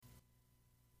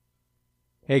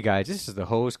Hey guys, this is the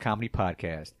HoZ Comedy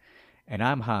Podcast, and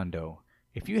I'm Hondo.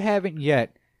 If you haven't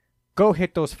yet, go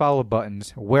hit those follow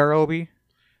buttons. Where, Obi?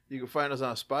 You can find us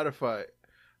on Spotify,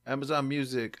 Amazon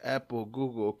Music, Apple,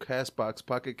 Google, Castbox,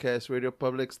 Pocket Cast, Radio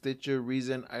Public, Stitcher,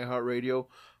 Reason, iHeartRadio,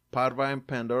 Podvine,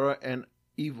 Pandora, and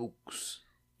eVoox.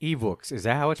 eVoox, is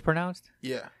that how it's pronounced?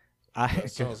 Yeah. That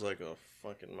sounds like a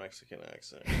fucking Mexican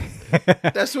accent.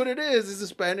 That's what it is. It's a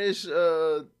Spanish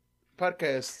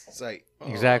podcast site.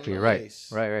 Exactly,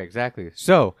 nice. right, exactly.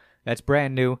 So, that's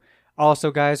brand new. Also,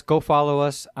 guys, go follow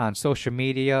us on social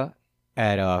media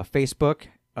at Facebook,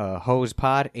 HoZ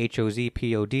Pod,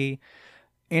 HoZPod,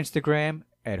 Instagram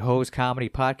at HoZ Comedy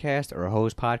Podcast or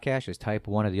HoZ Podcast. Just type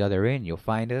one or the other in, you'll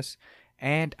find us.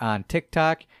 And on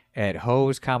TikTok at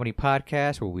HoZ Comedy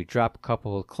Podcast, where we drop a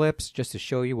couple of clips just to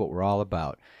show you what we're all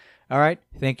about. All right,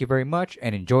 thank you very much,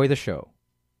 and enjoy the show.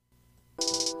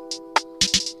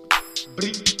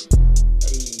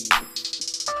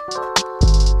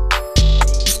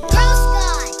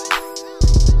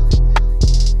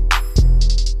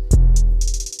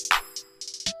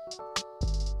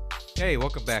 Hey,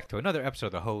 welcome back to another episode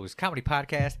of the HoZ Comedy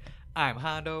Podcast. I'm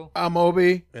Hondo. I'm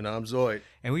Obi. And I'm Zoid.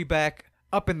 And we back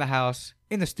up in the house,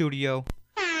 in the studio,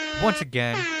 once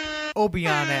again. Obi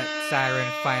on that siren,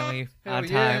 finally, on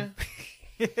time.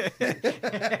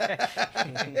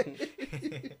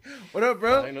 What up,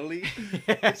 bro? Finally. He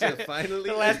said finally.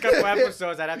 The last couple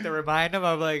episodes, I'd have to remind him.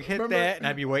 I'm like, hit Remember? that, and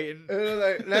I'd be waiting. It was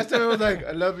like, last time I was like,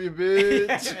 I love you,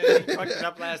 bitch. He fucked it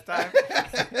up last time.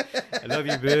 I love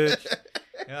you, bitch.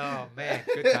 Oh, man.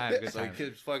 Good time, good So time. he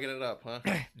keeps fucking it up, huh?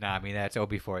 Nah, I mean, that's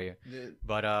Obi for you. Yeah.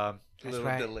 But, A that's little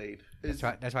right. delayed.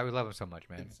 That's why we love him so much,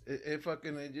 man. It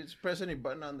fucking, you just press any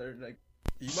button on there, like,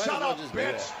 You might as well just do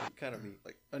that. Kind of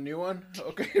like a new one?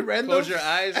 Okay, random. close your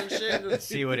eyes and shit.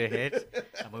 See what it hits.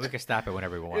 I mean, we can stop it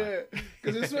whenever we want. Yeah,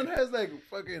 because this one has like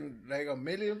fucking like a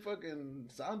million fucking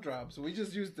sound drops. We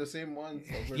just use the same ones.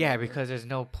 Over Yeah, and over. because there's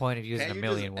no point of using Can't a you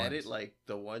million just ones. edit like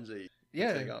the ones that you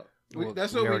Yeah. take out? Well,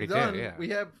 That's we what already we've done. did,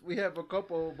 yeah. We have a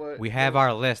couple, but We have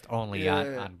our list only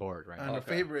Yeah. on board right on now. the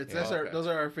Okay. favorites. Yeah, That's okay. those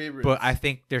are our favorites. But I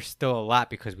think there's still a lot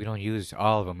because we don't use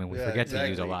all of them, and we Yeah, forget to use a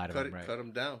exactly. lot of Cut them, right? Cut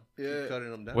them down. Yeah. Keep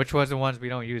cutting them down. Which was the ones we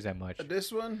don't use that much?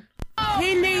 This one,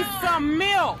 He needs some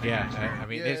milk. Yeah, I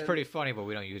mean, it's Yeah. pretty funny, but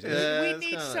we don't use it. Yeah, we it's need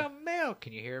kinda- some milk.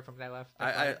 Can you hear it from that left?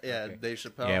 Yeah, Okay. Dave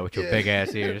Chappelle. Yeah, with your Yeah. big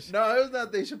ass ears. No, it was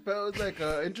not Dave Chappelle. It was like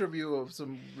an interview of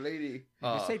some lady.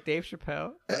 Did you say Dave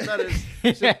Chappelle? I thought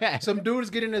it Some dude's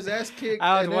getting his ass kicked.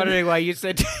 I was and then- wondering why you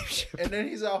said Dave Chappelle. And then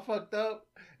he's all fucked up,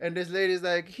 and this lady's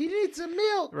like, he needs some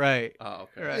milk. Right. Oh,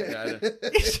 okay. Right. Yeah,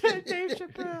 He said Dave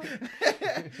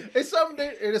Chappelle. It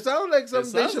sounds like some It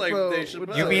Dave sounds like Chappelle. Dave Chappelle. would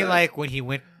You say. mean like when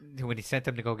he sent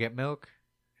them to go get milk?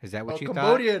 Is that what you thought?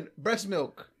 Cambodian breast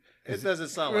milk? It doesn't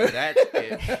sound like that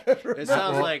skit. It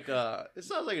sounds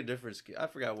Well- like a different skit. I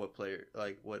forgot what player,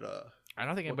 like what I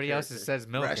don't think What anybody else character? says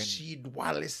milk. and- Rashid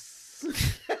Wallace.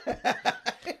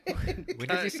 When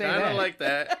did you say Kinda that? like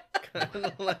that.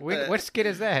 Kinda like that. What skit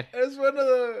is that? That's one of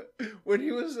the when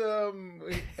he was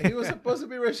supposed to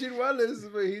be Rashid Wallace,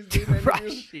 but he's being interviewed.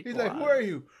 Rashid He's like, who Wallace. are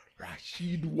you?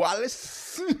 Rashid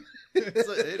Wallace. It's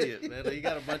an idiot, man. He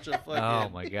got a bunch of fucking Oh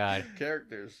my god.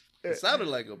 characters. It sounded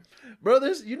like him. Bro,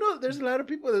 there's a lot of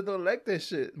people that don't like that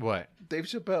shit. What? Dave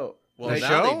Chappelle. Well, The now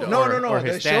show? they don't. No, Or- or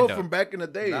the his show stand-up? from back in the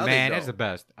day. Now they Man, don't. it's the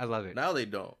best. I love it. Now they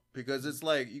don't because it's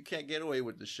like you can't get away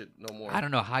with the shit no more. I don't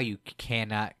know how you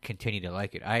cannot continue to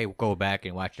like it. I go back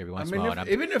and watch it every I once in mean, a while,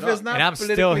 even if No, it's not and I'm still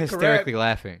politically hysterically correct,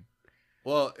 laughing.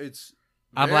 Well, it's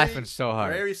I'm very- laughing so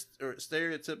hard. Very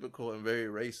stereotypical and very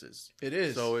racist. it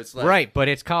is. So it's like Right, but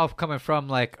it's coming from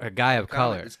like a guy of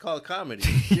color. It's called comedy.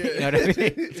 You know what I mean?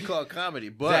 It's called comedy,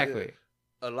 but Exactly.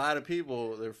 a lot of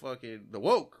people they're fucking the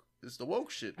woke. It's the woke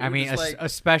shit. I mean, It's like,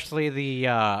 especially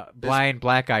the blind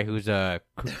black guy who's a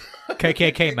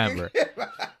KKK member.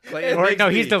 Clayton Or no,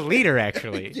 Bigsby. he's the leader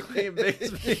actually. Clayton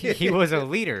Bigsby. He was a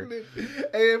leader.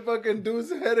 and fucking dude's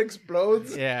head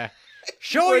explodes. Yeah.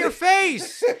 Show your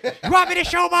face. You want me to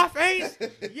show my face?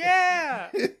 Yeah.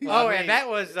 Oh, and that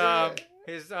was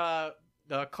his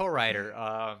the co-writer,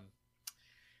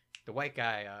 the white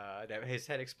guy that his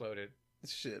head exploded.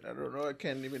 Shit, I don't know. I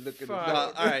can't even look at Fuck. it.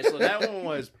 Well, all right, so that one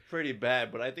was pretty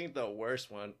bad, but I think the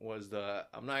worst one was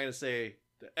I'm not gonna say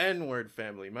the N-word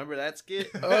family. Remember that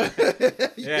skit?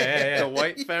 Yeah. The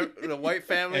white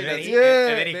family. And then That's, he, Yeah,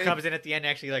 and then he they- comes in at the end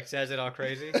and actually like says it all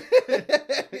crazy.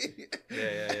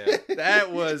 Yeah.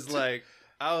 that was like.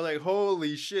 I was like,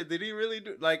 holy shit, did he really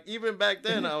do... Like, even back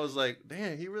then, I was like,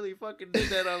 damn, he really fucking did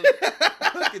that on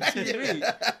fucking TV.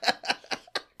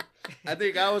 I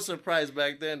think I was surprised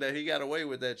back then that he got away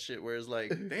with that shit where it's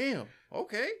like, damn,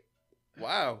 okay.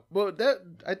 Wow. Well,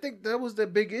 I think that was the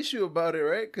big issue about it,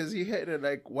 right? Because he had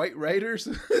like white writers,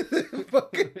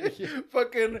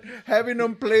 fucking having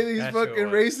them play these That's fucking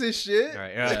what it racist shit.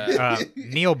 Right. Yeah.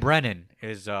 Neil Brennan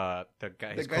is the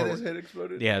guy. The guy that's head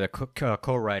exploded. Yeah, the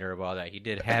co-writer of all that. He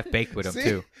did Half Baked with him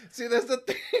too. See, that's the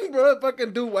thing, bro.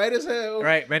 Fucking dude, white as hell.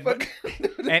 Right, man.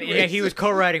 And yeah, he was racist.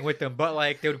 co-writing with them, but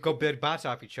like they would go bounce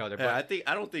off each other. But Yeah,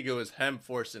 I don't think it was him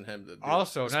forcing him to do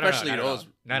also, it. no, Especially no, those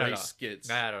no. race skits.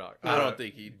 No. I don't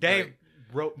think he. Dave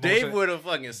wrote. Dave would have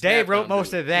fucking. Dave wrote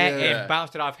most of that Yeah. and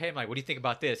bounced it off him. Like, what do you think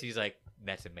about this? He's like,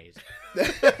 that's amazing.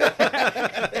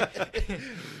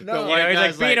 No, You know, he's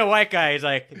like being a white guy. He's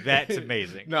like, that's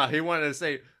amazing. No, he wanted to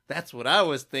say that's what I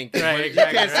was thinking. Right, But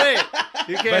exactly, You can't say it.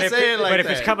 You can't say it like but that. if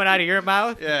it's coming out of your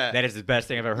mouth, Yeah. that is the best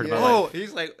thing I've ever heard in my Oh, life.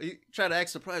 he's like he tried to act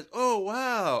surprised. Oh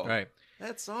wow, Right.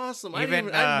 that's awesome.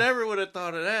 Even, I never would have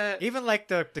thought of that. Even like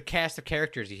the cast of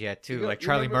characters he had too, like You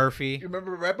Charlie remember- Murphy, You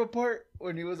remember Rappaport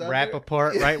when he was out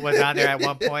Rappaport, right, was on there at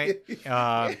one point.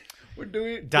 We're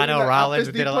doing Donnell doing the Rollins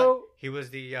Office did a lot. Depot. He was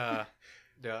the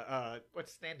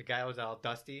what's his name? The guy who was all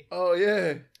dusty. Oh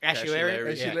yeah, Ashley Ashley Larry. Larry.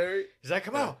 and she Yeah. Larry, He's like,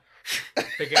 come on.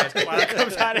 Big ass smile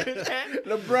comes out of his head.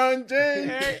 LeBron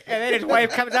James. And then his wife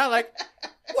comes out like,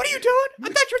 what are you doing? I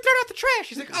thought you were throwing out the trash.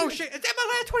 She's like, oh shit, is that my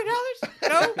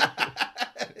last $20?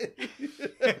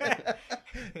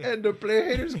 No. And the Player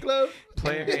Haters Club.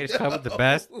 Player Haters Club was the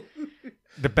best.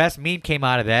 The best meme came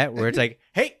out of that where it's like,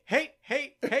 hey.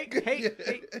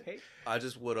 I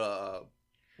just would have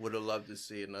loved to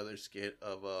see another skit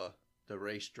of the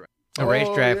racetrack. The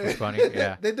racetrack was funny.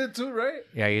 Yeah. They did too, right?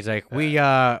 Yeah, he's like,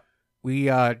 we're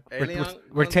Alien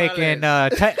taking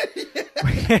Gonzalez. Wu-Tang.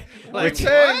 Like,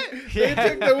 They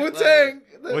took the Wu-Tang.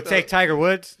 we'll take Tiger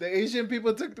Woods. The Asian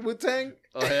people took the Wu-Tang.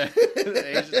 Oh yeah,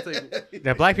 the Asian thing.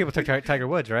 The black people took Tiger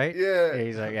Woods, right? Yeah.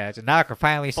 He's like, yeah. So now I can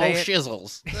finally say it.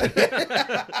 shizzles.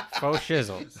 Faux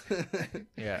shizzles.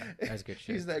 Yeah, that's good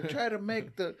shit. He's like, try to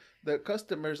make the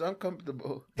customers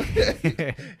uncomfortable.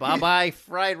 Bye bye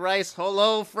fried rice,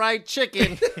 hello fried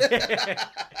chicken.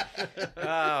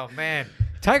 Oh man,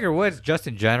 Tiger Woods, just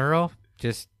in general,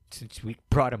 just since we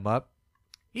brought him up,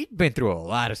 he'd been through a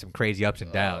lot of some crazy ups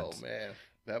and downs. Oh man,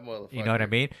 that motherfucker. You know what I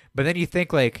mean? But then you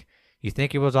think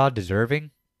it was all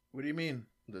deserving, What do you mean?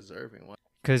 Deserving one.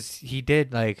 because he did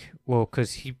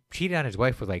because he cheated on his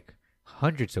wife with like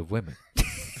hundreds of women.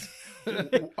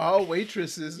 All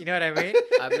waitresses. You know what I mean?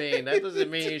 I mean, that doesn't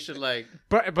mean you should like.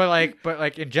 but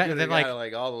in general, then like.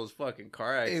 like all those fucking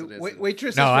car Hey, accidents.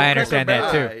 waitresses. No, from I understand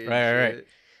Cracker that Barrel. too. Right.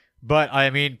 But I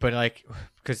mean,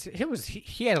 because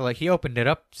he had he opened it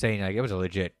up saying like it was a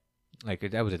legit, like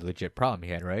that was a legit problem he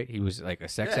had, right? He was like a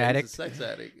sex addict. He was a sex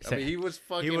addict. Se- I mean, he was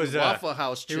fucking he was a- Waffle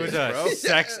House He chick, was a bro.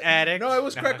 sex addict. No, it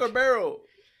was Cracker Barrel.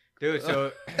 Dude,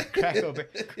 so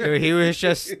dude, he was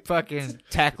just fucking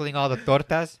tackling all the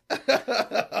tortas.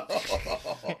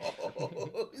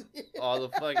 All the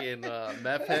fucking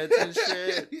meth heads and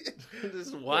shit. This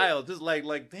is wild. Just like,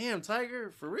 damn,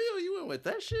 Tiger, for real? You went with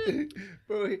that shit?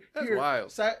 Bro, That's here,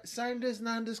 wild. Sign this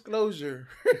non-disclosure.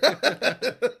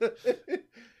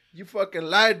 You fucking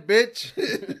lied, bitch.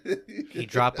 He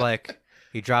dropped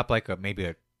like maybe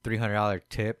a $300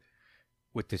 tip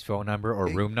with his phone number or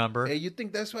room number. Hey, you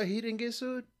think that's why he didn't get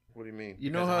sued? What do you mean? You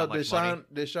know Because of how how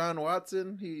much money? Deshaun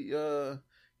Watson,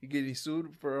 he getting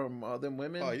sued from all them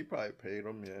women? Oh, you probably paid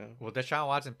him, yeah. Well, Deshaun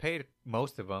Watson paid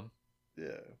most of them. Yeah.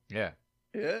 Yeah.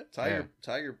 Yeah.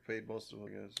 Tiger paid most of them,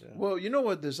 I guess, yeah. Well, you know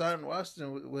what Deshaun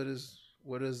Watson, what his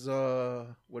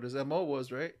MO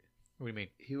was, right? What do you mean?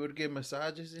 He would give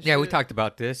massages and Yeah, shit. we talked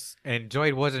about this, and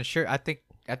Joyd wasn't sure. I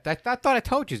thought I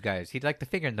told you guys he'd like the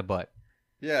finger in the butt.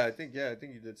 Yeah, I think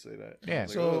you did say that. Yeah. Like,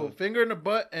 So oh. finger in the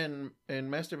butt and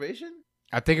masturbation?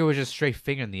 I think it was just straight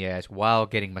finger in the ass while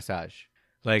getting massage.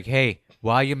 Like, hey,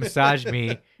 while you massage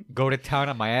me, go to town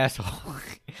on my asshole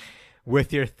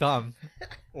with your thumb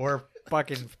or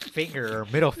fucking finger or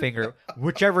middle finger,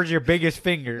 whichever's your biggest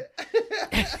finger.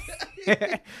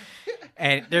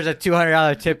 And there's a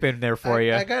 $200 tip in there for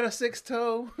you. I got a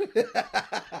 6-toe.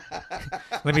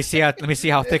 Let me see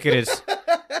how thick it is.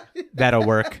 That'll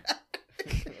work.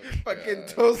 Fucking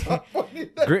toes off on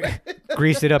you.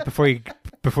 Grease it up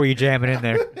before you jam it in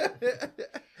there.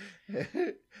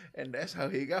 And that's how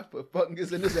he got put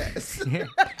fungus in his ass.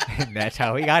 And that's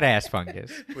how he got ass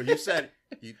fungus. But you said,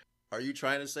 are you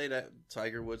trying to say that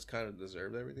Tiger Woods kind of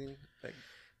deserved everything? Like,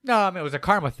 No, I mean it was a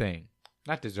karma thing.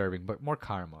 Not deserving, but more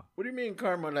karma. What do you mean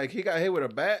karma? Like he got hit with a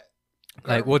bat?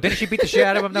 Like, well, didn't she beat the shit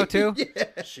out of him though too?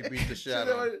 Yeah. she beat the shit out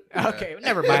of him. Okay,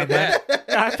 never mind that.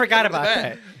 No, I forgot about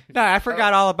that. No, I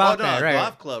forgot all about Oh, no, that. a Right?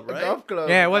 golf club, A right? golf club.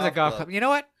 Yeah, it was a golf golf club. club. You know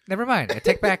what? Never mind. I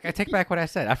take back what I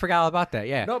said. I forgot all about that.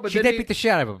 Yeah. No, but she then did beat the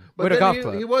shit out of him But with a golf then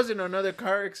club. he was in another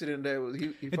car accident.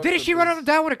 Didn't she run him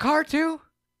down with a car too?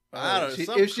 I don't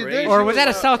know. If she did, Or she was that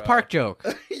a out, South bro. Park joke?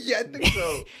 Yeah, I think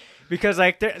so. Because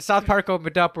like South Park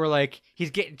opened up where like he's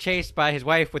getting chased by his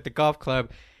wife with the golf club,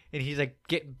 and he's like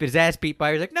getting his ass beat by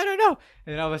her. He's like, no, and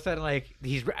then all of a sudden like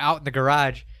he's out in the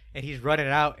garage and he's running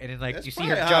out, and then like That's you see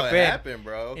her probably jump how it in, happened,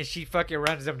 bro. and she fucking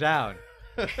runs him down.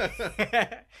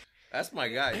 That's my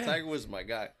guy. Tiger Woods is my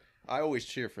guy. I always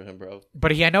cheer for him, bro.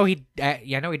 But I know he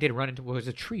did run into was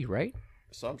a tree, right?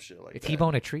 Some shit like Did that.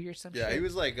 T-bone a tree or something? Yeah, he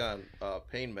was like on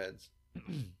pain meds,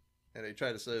 and they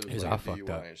tried to say it He was was like all a fucked DUI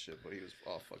up. and shit, but he was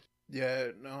all fucked. Yeah,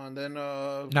 no, and then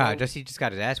Nah, he just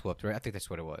got his ass whooped, right? I think that's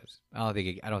what it was. I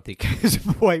don't think his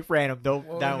wife ran him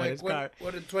down with his car.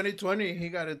 What in 2020 he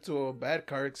got into a bad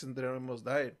car accident and almost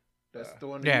died. That's the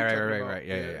one. Yeah, you're talking right. about.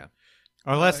 Yeah.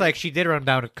 Unless like she did run him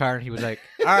down with a car, and he was like,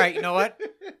 "All right, you know what?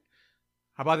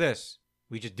 How about this?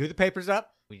 We just do the papers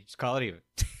up. We just call it even."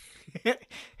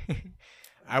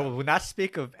 I will not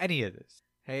speak of any of this.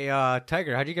 Hey,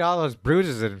 Tiger, how'd you get all those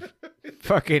bruises and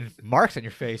fucking marks on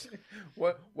your face?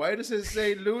 What? Why does it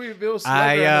say Louisville slugger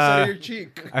on the side of your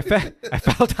cheek? I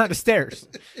fell down the stairs.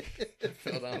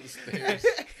 Fell down the stairs.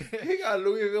 He got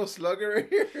Louisville slugger right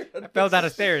here. I fell down the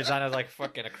stairs on like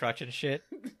fucking a crutch and shit.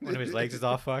 One of his legs is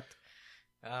all fucked.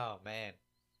 Oh man,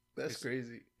 That's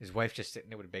crazy, his wife just sitting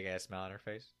there with a big ass smile on her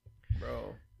face.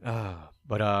 bro.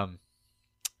 But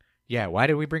yeah. Why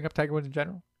did we bring up Tiger Woods in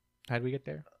general? How did we get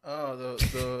there? Oh,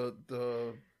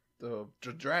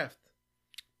 the draft,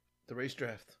 the race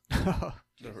draft.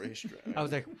 The racetrack. I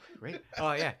was like, right?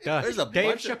 Oh yeah, duh. There's a Dave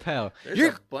bunch of- Chappelle. There's You're...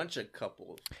 a bunch of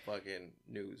couples fucking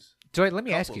news. So wait, let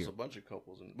me ask Couples, you, a bunch of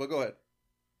couples. But go ahead.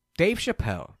 Dave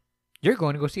Chappelle. You're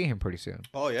going to go see him pretty soon.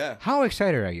 Oh yeah, How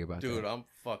excited are you about dude, that? I'm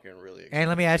fucking really excited. And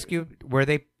let me ask you, were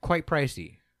they quite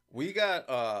pricey? We got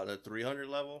the 300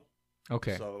 level.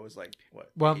 Okay. So it was like what?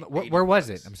 Well, 80 where was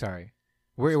bucks. it? I'm sorry.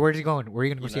 Where's he going? Where are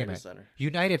you gonna go see him United at? Center.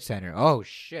 United Center. Oh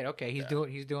shit. Okay, he's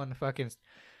Yeah. doing the fucking.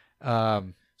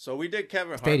 So we did Kevin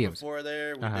Hart Stadiums. before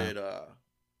there. Uh-huh.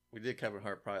 We did Kevin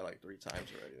Hart probably like 3 times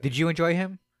already. Did you enjoy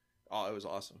him? Oh, it was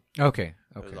awesome. Okay.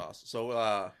 It was awesome.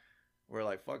 So we're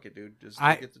like, fuck it, dude. Just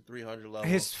I- get the 300 level.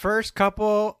 His first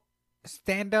couple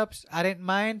stand-ups, I didn't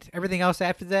mind. Everything else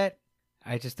after that,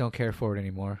 I just don't care for it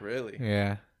anymore. Really?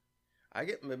 Yeah. I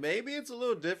get maybe it's a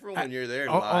little different when you're there.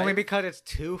 Only live. because it's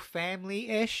too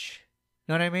family-ish.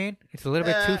 Know what I mean? It's a little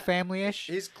bit too family-ish.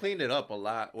 He's cleaned it up a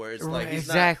lot. Where it's Right, like he's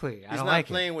exactly. I He's don't not like it.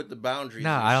 playing with the boundaries. No,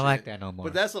 and I don't shit. like that no more.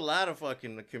 But that's a lot of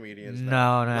fucking comedians. No,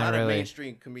 now. not a lot really. of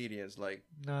mainstream comedians like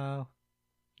No.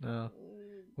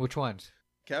 Which ones?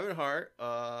 Kevin Hart.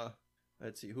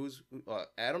 Let's see, who's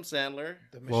Adam Sandler.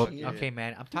 The Well, machine. okay,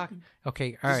 man. I'm talking.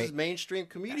 Okay, all This right. is mainstream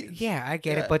comedians. Yeah, I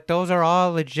get Yeah. it, but those are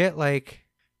all legit. Like,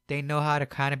 they know how to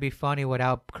kind of be funny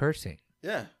without cursing.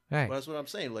 Yeah. Right. Well, that's what I'm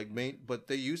saying. Like, but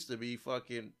they used to be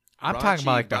fucking. I'm talking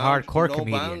about like the hardcore no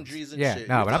comedians. boundaries and Yeah, shit.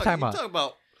 no, You're but I'm talking you're about.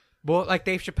 about. Well, like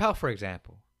Dave Chappelle, for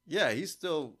example. Yeah, he's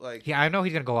still like. Yeah, I know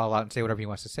he's gonna go all out and say whatever he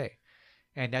wants to say,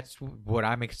 and that's what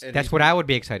And that's he's- what I would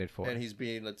be excited for. And he's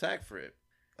being attacked for it.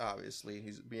 Obviously,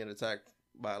 he's being attacked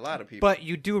by a lot of people. But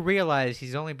you do realize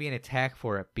he's only being attacked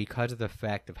for it because of the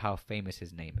fact of how famous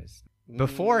his name is.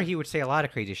 Before, he would say a lot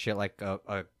of crazy shit, like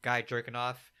a guy jerking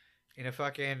off in a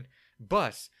fucking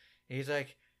bus. And he's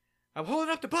like, "I'm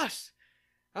holding up the bus.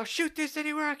 I'll shoot this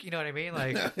anywhere I can." You know what I mean?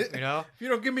 Like, you know? If you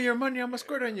don't give me your money, I'm gonna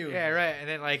squirt on you. Yeah, right. And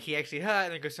then, like, he actually,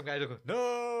 and then some guys will go,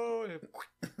 "No."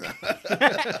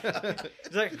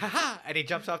 He's like, "Ha!" And he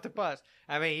jumps off the bus.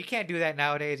 I mean, you can't do that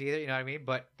nowadays either, you know what I mean?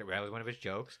 But that was one of his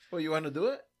jokes. Well, you want to do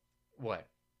it? What?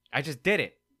 I just did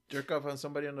it. Jerk off on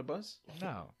somebody on the bus?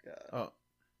 No. Oh,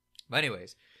 But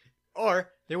anyways,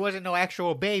 or there wasn't no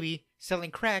actual baby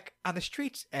selling crack on the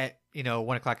streets at 1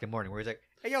 o'clock in the morning, where he's like,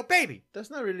 "Hey, yo, baby, that's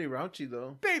not really raunchy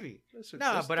though. baby." That's, No,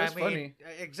 that's, but that's I mean, funny.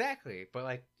 exactly. But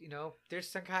like, there's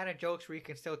some kind of jokes where you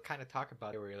can still kind of talk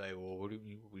about it, where you're like, "Well, what are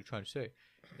you trying to say?"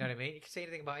 You know what I mean? You can say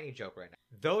anything about any joke right now.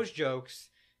 Those jokes,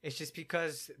 it's just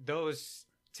because those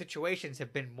situations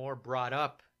have been more brought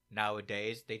up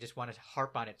nowadays. They just want to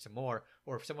harp on it some more.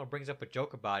 Or if someone brings up a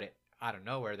joke about it out of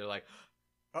nowhere, they're like,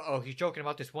 "Uh-oh, he's joking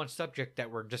about this one subject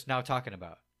that we're just now talking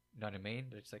about." You know what I mean?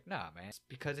 It's like, nah, man. It's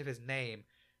because of his name,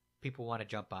 people want to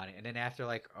jump on it. And then after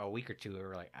like a week or two,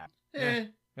 we're like,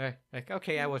 like,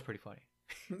 okay, that was pretty funny.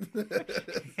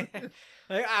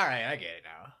 Like, all right, I get it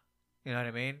now. You know what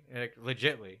I mean? Like,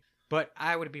 legitly. But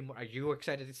I would be more. Are you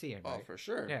excited to see him? Oh, Right? for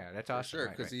sure. Yeah, that's For awesome. sure,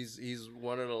 right, because right. he's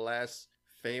one of the last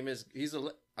famous. The last he's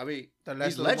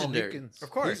little legendary. Mohicans. Of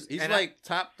course. He's And like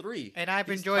top 3. And I've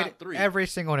He's enjoyed top 3. every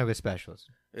single one of his specials.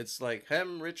 It's like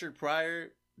him, Richard Pryor,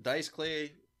 Dice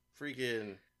Clay,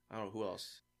 freaking, I don't know who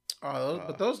else.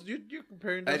 But those you're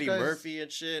comparing those Eddie guys. Murphy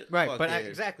and shit. Right, Fuck but yeah.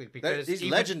 exactly because He's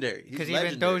even, legendary. Because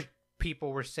even those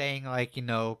people were saying like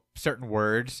certain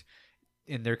words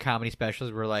in their comedy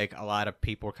specials were like a lot of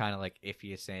people were kind of like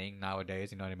iffy at saying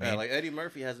nowadays. You know what I mean? Yeah, like Eddie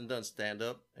Murphy hasn't done stand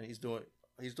up, and he's doing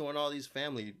all these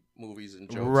family movies and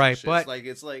jokes. Right, and shit. but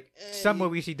it's like some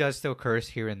movies he does still curse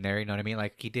here and there. You know what I mean?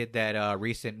 Like he did that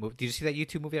recent movie. Did you see that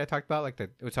YouTube movie that I talked about? Like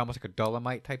it was almost like a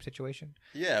Dolomite type situation.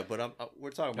 Yeah, but we're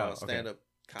talking about stand up.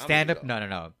 Stand up,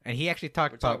 no. And he actually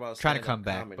talked about trying to come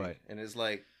back, comedy. but and it's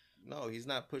like, no, he's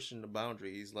not pushing the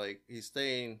boundary. He's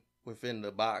staying within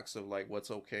the box of like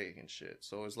what's okay and shit.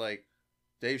 So it's like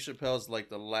Dave Chappelle's like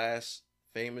the last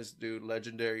famous dude,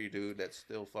 legendary dude that's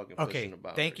still fucking pushing the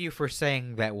boundary. Thank you for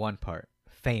saying that one part.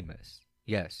 Famous,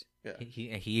 yes. Yeah.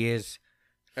 He is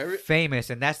famous,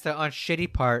 and that's the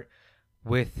unshitty part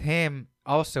with him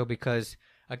also because.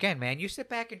 Again, man, you sit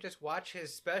back and just watch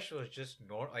his specials just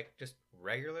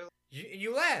regularly.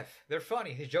 You laugh. They're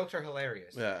funny. His jokes are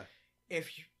hilarious. Yeah.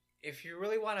 If you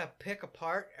really want to pick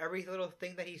apart every little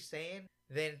thing that he's saying,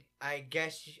 then I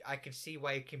guess I can see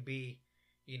why it can be,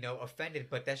 offended.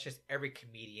 But that's just every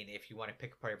comedian. If you want to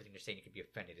pick apart everything they're saying, you can be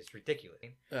offended. It's ridiculous.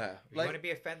 Yeah. If you want to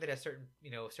be offended at certain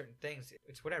things,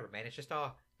 it's whatever, man. It's just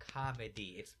all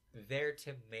comedy. It's there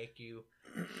to make you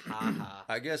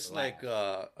I guess laugh. like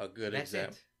a good That's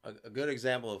example. A good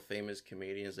example of famous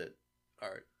comedians that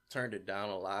are turned it down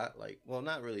a lot. Like, well,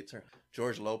 not really turned.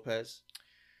 George Lopez.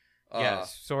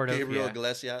 Yes, sort of. Gabriel yeah.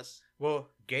 Iglesias. Well,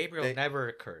 Gabriel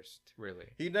never cursed, really.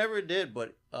 He never did,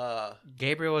 but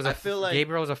Gabriel was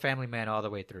Gabriel was a family man all the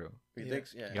way through. You think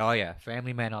so? Yeah. Oh yeah,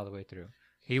 family man all the way through.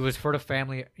 He was for the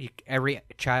family. Every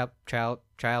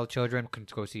children can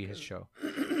go see his show.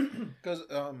 Because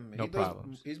No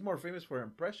problems. He's more famous for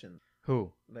impressions.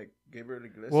 Who? Like Gabriel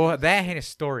Iglesias. Well, that and his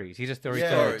stories. He's a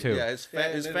storyteller too. Yeah,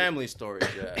 his family stories.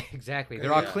 Yeah, exactly.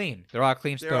 They're all clean. They're all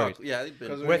clean stories. They've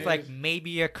been with like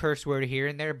maybe a curse word here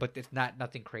and there, but it's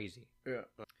nothing crazy.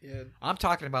 Yeah. I'm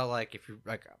talking about like if you're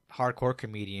like hardcore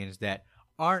comedians that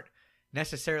aren't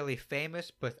necessarily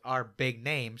famous but are big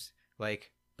names,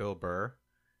 like Bill Burr.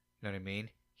 You know what I mean?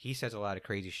 He says a lot of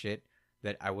crazy shit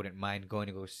that I wouldn't mind going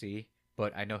to go see.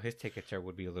 But I know his tickets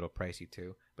would be a little pricey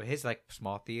too. But his like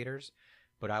small theaters.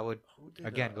 But I would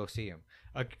go see him.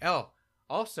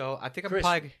 Also, I think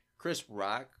Chris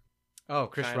Rock. Oh,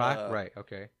 Chris Rock, right?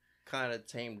 Okay. Kind of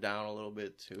tamed down a little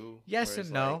bit too. Yes and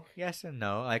no. Yes and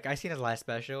no. Like I seen his last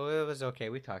special. It was okay.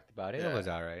 We talked about it. Yeah. It was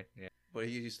all right. Yeah. But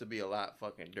he used to be a lot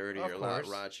fucking dirtier, a lot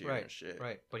raunchier and shit.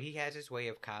 Right. But he has his way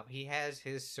of He has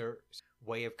his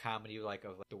way of comedy, like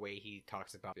the way he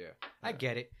talks about. Yeah. I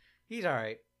get it. He's all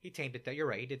right. He tamed it down. You're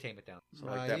right. He did tame it down. So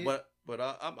like that.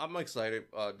 But I'm excited.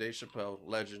 Dave Chappelle,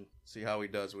 legend. See how he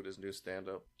does with his new stand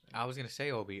up. I was gonna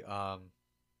say, Obi,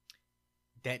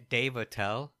 that Dave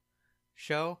Attell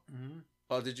show. Mm-hmm.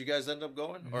 Oh, did you guys end up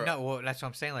going? Or, no, well, that's what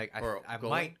I'm saying. Like, I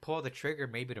might pull the trigger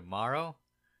maybe tomorrow,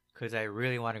 because I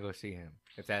really want to go see him.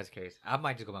 If that's the case, I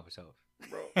might just go by myself,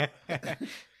 bro. Bro, yeah.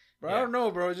 I don't know,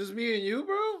 bro. It's just me and you,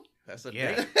 bro. That's a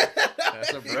date.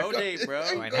 That's a bro date, bro.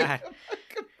 Why not?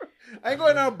 I ain't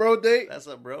going on bro date. That's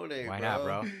a bro date. Why bro. not,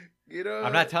 bro?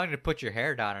 I'm not telling you to put your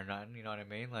hair down or nothing. You know what I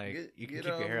mean? Like you can keep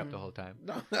your hair up the whole time.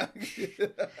 No.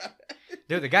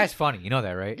 Dude, the guy's funny. You know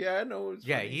that, right? Yeah, I know.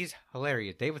 Yeah, he's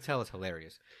hilarious. Dave Attell is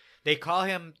hilarious. They call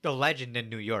him the legend in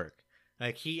New York.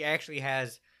 Like he actually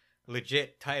has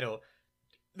legit title,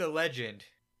 the legend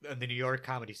in the New York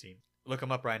comedy scene. Look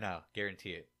him up right now.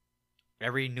 Guarantee it.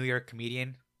 Every New York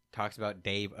comedian talks about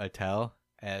Dave Attell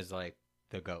as like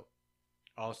the GOAT.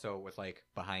 Also with like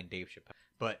behind Dave Chappelle.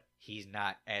 But he's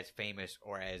not as famous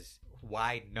or as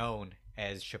wide known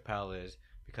as Chappelle is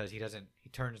because he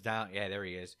turns down. Yeah, there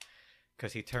he is.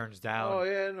 Because he turns down. Oh,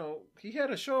 yeah, no. He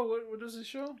had a show. What was his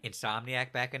show?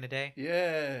 Insomniac back in the day.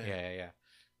 Yeah. Yeah.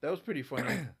 That was pretty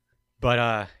funny.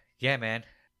 But, yeah, man.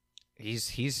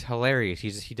 He's hilarious.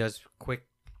 He does quick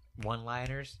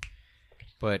one-liners.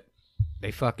 But they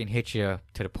fucking hit you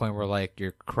to the point where, like,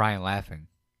 you're crying laughing.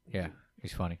 Yeah,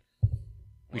 he's funny.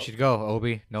 We should go,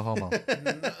 Obi. No homo. Man,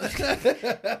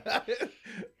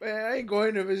 I ain't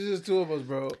going if it's just two of us,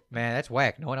 bro. Man, that's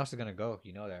whack. No one else is going to go.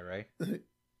 You know that, right?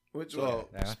 Which one?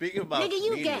 Speaking about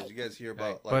comedians, you guys hear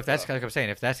about... Like, but if that's like I'm saying,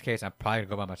 if that's the case, I'm probably going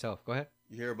to go by myself. Go ahead.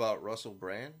 You hear about Russell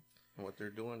Brand and what they're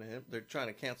doing to him? They're trying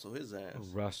to cancel his ass.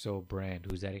 Russell Brand.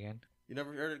 Who's that again? You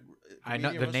never heard of I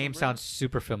know the name sounds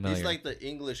super familiar. He's like the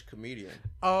English comedian.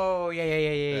 Oh,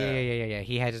 yeah.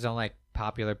 He has his own like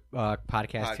popular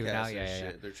podcast too now. and Yeah, yeah, yeah.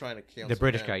 shit. They're trying to cancel The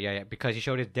British him. guy, yeah, because he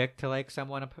showed his dick to like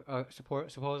someone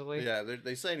supposedly. Yeah,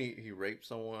 they saying he raped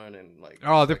someone and like.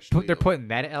 Oh, sexually they're putting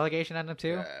that allegation on him too.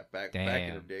 Yeah, back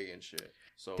in the day and shit.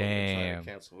 So they're trying to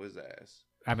cancel his ass.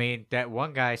 I mean, that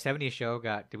one guy, 70s show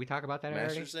got. Did we talk about that already?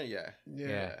 Masterson,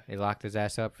 yeah. They locked his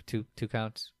ass up for two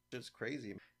counts. Just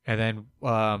crazy. And then,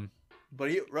 But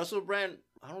Russell Brand,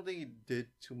 I don't think he did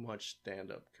too much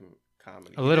stand-up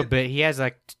comedy. a little bit. He has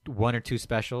like 1 or 2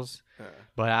 specials, Yeah.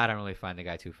 but I don't really find the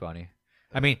guy too funny.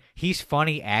 I mean, he's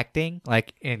funny acting,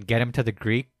 like in Get Him to the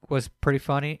Greek was pretty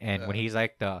funny, and when he's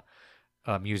like the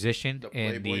musician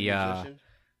in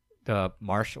the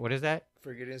Marshall, what is that?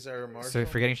 Forgetting Sarah Marshall. So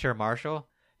Forgetting Sarah Marshall.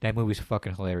 That movie's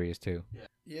fucking hilarious too.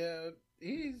 Yeah,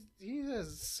 he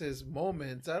has his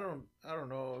moments. I don't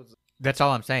know. That's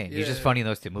all I'm saying. He's just Yeah. funny in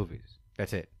those 2 movies.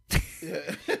 That's it.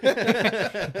 Yeah.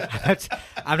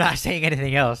 I'm not saying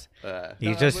anything else.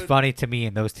 He's just but- funny to me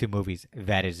in those 2 movies.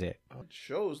 That is it.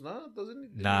 Shows, nah, doesn't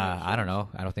he? Nah, I don't know.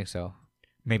 I don't think so.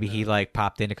 Maybe he like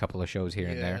popped in a couple of shows here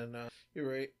and there. No, you're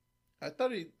right. I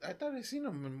thought I seen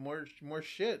him in more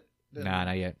shit. Than, Nah,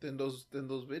 not yet. Than those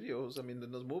videos. I mean,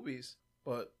 than those movies.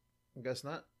 But I guess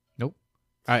not. Nope.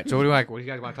 All right. So what do you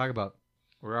guys want to talk about?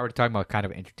 We're already talking about kind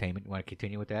of entertainment. You want to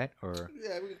continue with that, or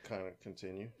Yeah, we can kind of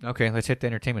continue. okay? Let's hit the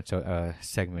entertainment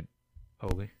segment.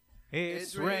 Obi.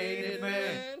 It's raining,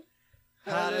 man.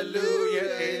 Hallelujah,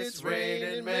 it's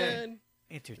raining, man.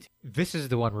 This is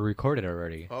the one we recorded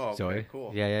already. Oh, okay, Zoe.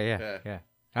 cool. Yeah.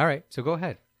 All right. So go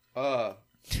ahead. Have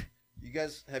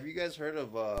you guys heard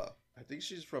of I think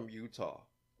she's from Utah.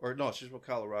 Or no, she's from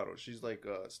Colorado. She's like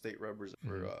a state representative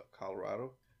for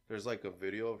Colorado. There's like a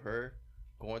video of her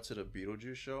going to the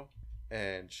Beetlejuice show,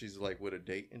 and she's like with a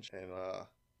date and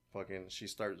fucking she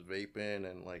starts vaping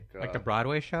and like the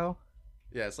Broadway show.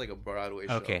 Yeah, it's like a Broadway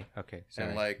show. Okay. Sorry.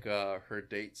 And like her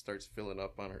date starts filling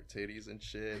up on her titties and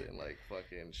shit, and like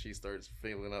fucking she starts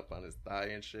filling up on his thigh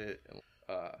and shit, and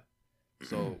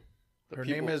so Her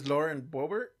name is Lauren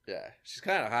Boebert. Yeah, she's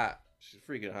kind of hot. She's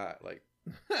freaking hot. Like,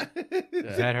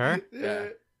 Is that her? Yeah.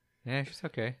 Yeah, she's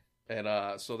okay. And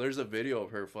so there's a video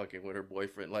of her fucking with her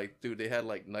boyfriend. Like, dude, they had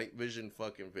like night vision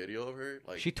fucking video of her.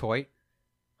 Like, She toy.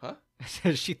 huh?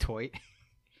 She toy.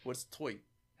 What's toy?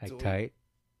 Like Toy. tight.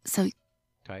 So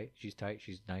Tight. She's tight.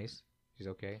 She's nice. She's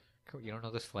okay. You don't know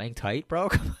this slang tight, bro?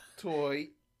 Come on. Toy.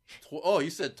 Oh,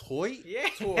 you said toy? Yeah.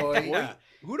 Toy. Yeah.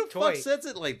 Who the Toy. fuck says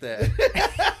it like that?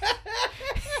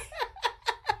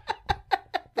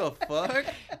 The fuck?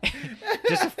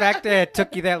 Just the fact that it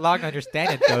took you that long to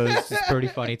understand it, though, is just pretty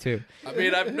funny, too. I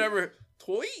mean, I've never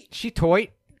toy. She toy.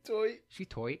 Toy. She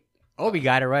toy. Oh, we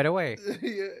got it right away.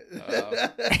 Yeah.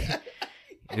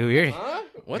 Dude, you're, Huh?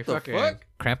 What you're the fucking fuck?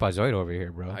 Crampazoid over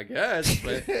here, bro. I guess,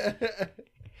 but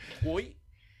toy.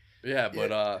 Yeah,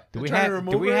 but Do we trying to have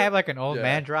remove her? have like an old Yeah.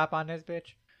 man drop on this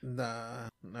bitch? Nah,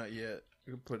 not yet.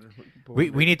 We can put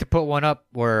it. We need to put one up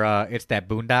where it's that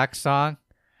Boondocks song,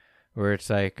 where it's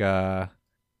like I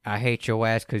hate your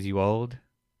ass 'cause you old,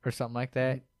 or something like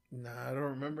that. Nah, I don't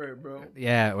remember it, bro.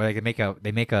 Yeah, where like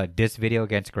they make a diss video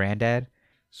against Granddad.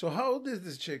 So how old is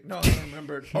this chick? No, I don't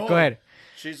remember it. Oh. Go ahead.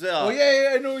 she's Oh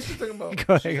yeah, I know what you're talking about.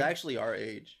 Go she's ahead. actually our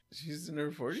age. She's in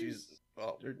her 40s. She's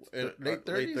Late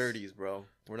 30s? late 30s, bro.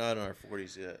 We're not in our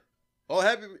 40s yet. Oh,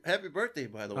 happy birthday,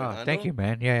 by the way. Oh, thank you,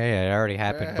 man. Yeah. It already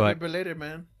happened, Happy but belated,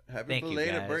 man. Happy Thank you,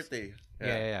 belated guys. birthday.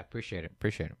 yeah. Appreciate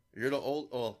it. You're the old.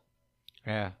 Oh,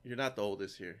 Yeah. you're not the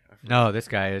oldest here. I forgot. No, this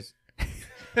guy is.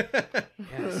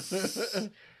 Yes.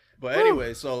 But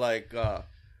anyway, so like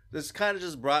this kind of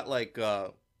just brought like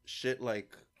shit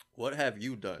like what have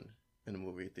you done in the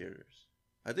movie theaters?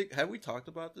 I think have we talked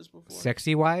about this before?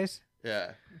 Sexy wise.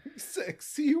 Yeah.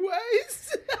 Sexy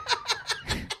wise.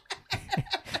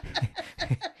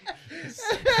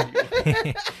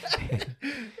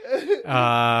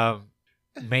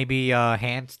 Maybe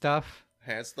hand stuff.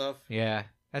 Hand stuff? Yeah,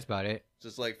 that's about it.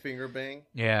 Just like finger bang?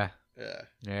 Yeah,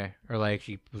 Yeah. or like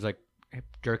she was like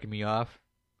jerking me off.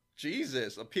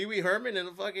 Jesus, a Pee Wee Herman in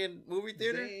a fucking movie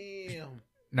theater? Damn.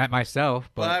 Not myself,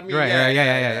 but Well, I mean, right, yeah,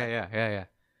 yeah.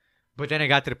 But then I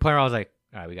got to the point where I was like,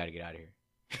 all right, we got to get out of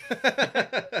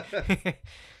here.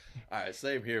 All right,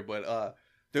 same here, but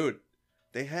dude,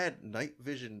 they had night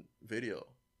vision video.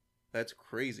 That's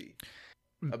crazy.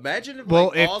 Imagine if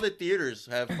all the theaters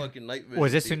have fucking night vision.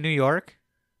 Was this in New York?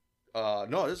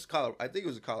 No, this is Colorado. I think it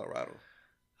was in Colorado.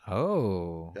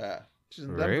 Oh, Yeah. She's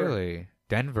in Denver. really?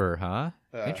 Denver, huh?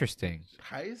 Yeah. Interesting.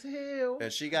 High as hell.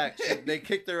 And they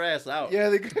kicked their ass out. Yeah,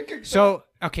 they kicked So,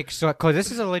 okay, so cause this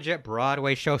is a legit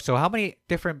Broadway show. So, how many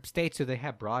different states do they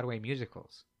have Broadway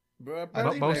musicals? Bro,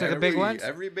 Most of the big ones?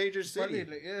 Every major city.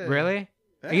 Probably, like, yeah. Really?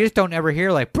 Yeah. You just don't ever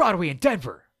hear like Broadway in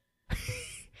Denver.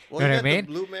 Well, You know you what I got the mean?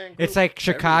 Blue Man It's Group like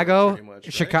Chicago. everywhere, pretty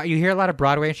much, Chicago. right? You hear a lot of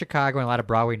Broadway in Chicago and a lot of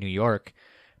Broadway in New York,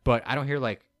 but I don't hear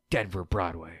like Denver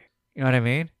Broadway. You know what I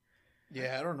mean?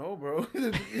 Yeah, I don't know, bro.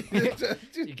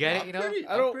 You get it? You know?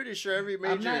 I'm pretty sure every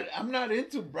major. I'm not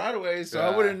into Broadway, so Yeah.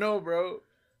 I wouldn't know, bro.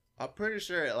 I'm pretty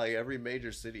sure like every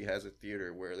major city has a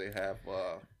theater where they have.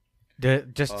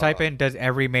 Just type in. Does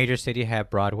every major city have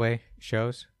Broadway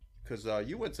shows? Because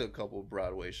you went to a couple of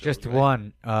Broadway shows. Just right?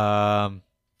 one.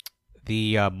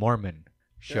 The Mormon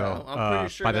show Yeah, I'm pretty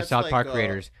sure by the that's South like, Park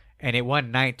creators, and it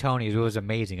won 9 Tonys. It was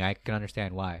amazing. I can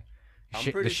understand why. I'm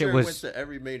Shit- pretty the sure shit it was went to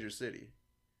every major city.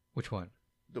 which one?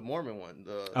 The Mormon one.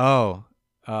 The Oh,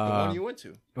 one you went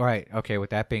to. right. Okay,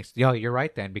 with that being, yo, you're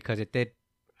right then because it did.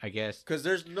 I guess Because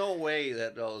there's no way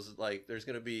that those like there's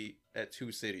gonna be at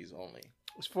 2 cities only.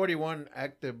 There's 41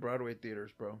 active Broadway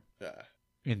theaters, bro. Yeah,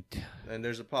 in, and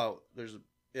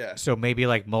yeah. so maybe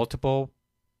like multiple.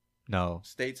 No,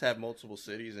 States have multiple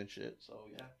cities and shit. So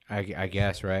yeah. I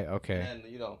guess right. Okay, And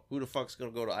who the fuck's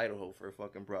gonna go to Idaho for a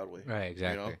fucking Broadway? right,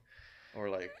 exactly. Or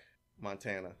like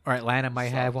Montana. Or Atlanta might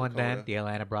South have one then. Dakota. The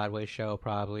Atlanta Broadway show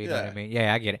probably. You know what I Yeah. mean?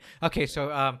 Yeah, I get it. Okay,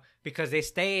 so because they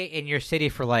stay in your city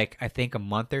for like I think a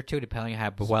month or two, depending on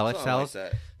how well it Something sells.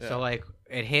 Like that. Yeah. So like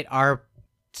it hit our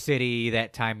city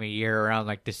that time of year around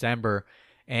like December,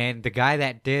 and the guy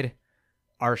that did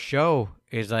our show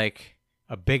is like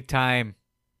a big time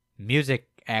music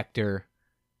actor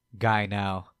guy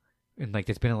now, and like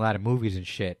there's been a lot of movies and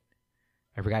shit.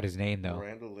 I forgot his name though.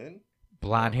 Miranda Lynn?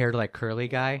 Blonde haired like curly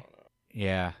guy.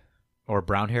 Yeah. Or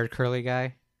brown haired curly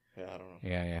guy. Yeah, I don't know.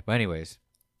 Yeah. But anyways.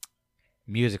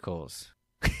 Musicals.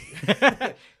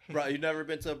 Bro, you never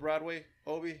been to Broadway,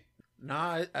 Obi?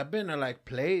 Nah, I've been to like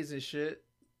plays and shit.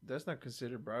 That's not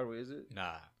considered Broadway, is it?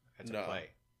 Nah. That's No. a play.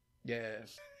 Yeah.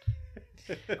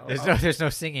 There's no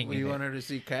singing You in it. wanted to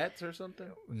see Cats or something?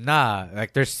 Nah.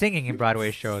 Like there's singing in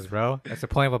Broadway shows, bro. That's the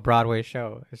point of a Broadway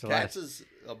show. There's a lot Cats of... is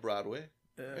a Broadway.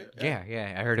 Right?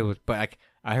 Yeah. I heard it was, but like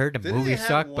I heard the Didn't movie it have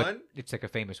sucked, but one? it's like a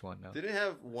famous one though. Did it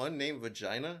have one named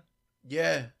Vagina?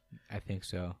 Yeah. I think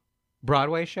so.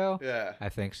 Broadway show? Yeah. I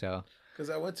think so. Because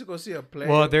I went to go see a play.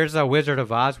 Well, there's a Wizard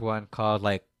of Oz one called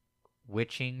like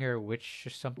Witching or Witch or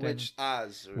something. Which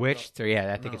Oz. Witched, or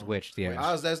yeah, I think it's No. Witched. Yeah,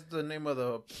 Oz, that's the name of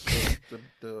the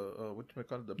what do we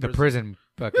call it? the prison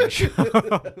fucking show.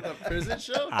 A prison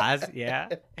show? Oz, yeah.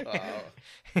 Oh.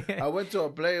 I went to a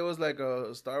play. It was like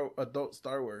a adult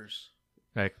Star Wars.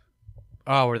 Like,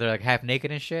 oh, where they're like half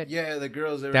naked and shit. Yeah, the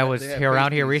girls. That was they had here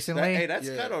around here pasties. recently. Hey, that's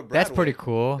Yeah. kind of That's pretty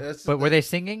cool. That's- but were they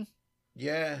singing?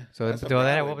 Yeah. So That's a that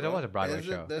Broadway, was a Broadway Is it-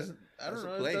 show. I don't That's a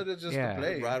know. play. I thought it was just Yeah. a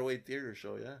play. Broadway theater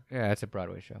show, yeah. Yeah, that's a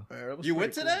Broadway show. It was You pretty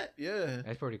went to cool. that? Yeah.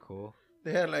 That's pretty cool.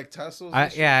 They had like tassels.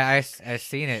 and shit. I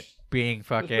seen it being It was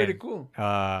fucking. pretty cool.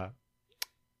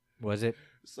 Was it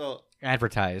So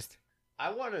advertised?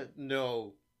 I want to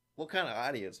know what kind of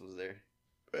audience was there.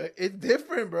 It's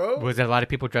different, bro. Was there a lot of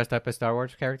people dressed up as Star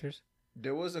Wars characters?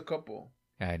 There was a couple.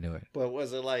 Yeah, I knew it. But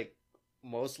was it like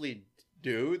mostly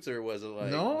dudes or was it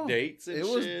like No, dates and it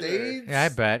shit? was or- dates. Yeah, I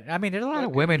bet. I mean, there's a lot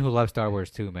of Okay. women who love Star Wars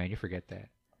too, man. You forget that.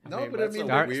 No, but that's I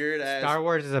mean, a weird ass. Star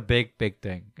Wars is a big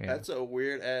thing. Yeah. That's a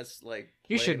weird ass like.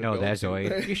 You play should to know go that, to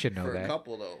Zoe. You should know for a that.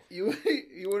 couple though. you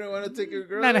wouldn't want to take your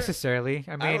girl. Not there? necessarily.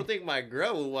 I I mean, don't think my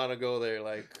girl would want to go there.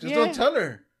 Like, Just Yeah. don't tell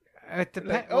her. it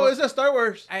depends. Like, oh, it's a Star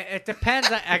Wars. It depends.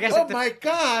 I guess Oh my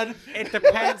god! it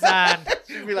depends on.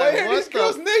 she'd be Why like, are "What these the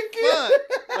girls fuck?"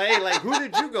 naked? Like, who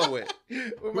did you go with?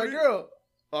 With my girl.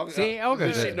 See, Olga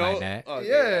Does she doesn't know? mind that. Okay,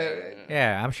 Yeah.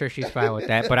 Yeah, I'm sure she's fine with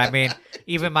that. But I mean,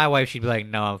 even my wife, she'd be like,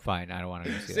 "No, I'm fine. I don't want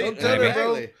to go see See, that." Don't You know tell what I her, mean?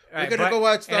 bro. Exactly. We're gonna go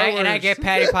watch Star and I Wars. get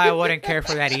Patty Pie wouldn't care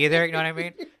for that either. You know what I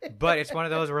mean? But it's one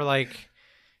of those where like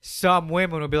some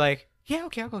women would be like, "Yeah,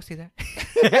 okay, I'll go see that."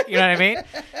 You know what I mean?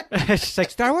 It's just like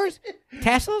Star Wars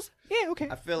tassels. Yeah, okay.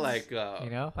 I feel like You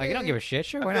know, like you don't give a shit.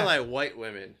 Sure, I why feel not? like white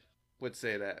women would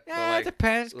say that. But Yeah, like, it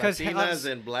depends because Latinas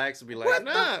and blacks would be like, What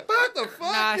nah, the fuck? what the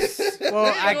fuck? well,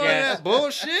 You I doing guess that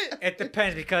bullshit. it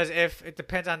depends because if it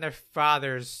depends on their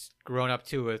fathers growing up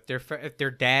too. If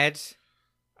their dads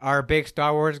are big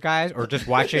Star Wars guys or just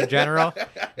watch in general,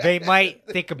 they might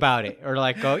think about it or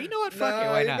like go, you know what, fuck it,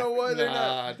 why you not? know what? They're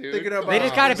Nah, not dude, thinking come about. They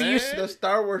just gotta be man. used the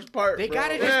Star Wars part. They bro.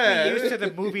 gotta just Yeah. be used to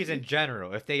the movies in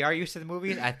general. If they are used to the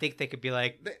movies, I think they could be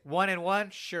like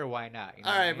 1-1. Sure, why not? You know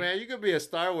All what I right, mean? man. You could be a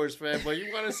Star Wars fan, but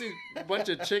you want to see a bunch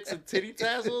of chicks and titty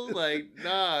tassels? Like,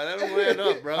 nah, that don't add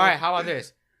up, bro. All right, how about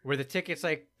this? Were the tickets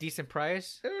like decent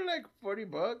price? They were like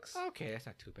 $40. Okay, that's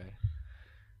not too bad.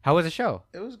 How was the show?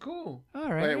 It was cool.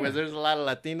 All right. Wait, was there a lot of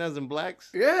Latinas and blacks?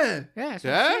 Yeah. Yeah, that's what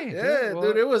Yeah? I'm saying, Yeah, Well,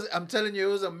 dude, it was. I'm telling you,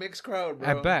 it was a mixed crowd, bro.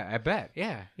 I bet.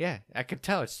 Yeah. I could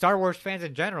tell. It's Star Wars fans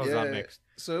in general is all mixed.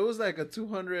 So it was like a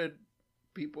 200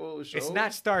 people show. It's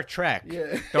not Star Trek.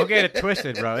 Yeah. Don't get it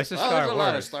twisted, bro. This is Oh, Star there's a Wars.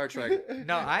 lot of Star Trek.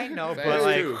 No, I know, Fans but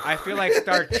like too. I feel like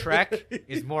Star Trek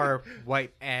is more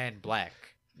white and black.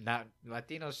 Not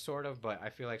Latinos, sort of, but I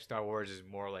feel like Star Wars is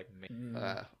more like me.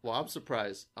 Well, I'm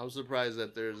surprised. I'm surprised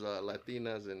that there's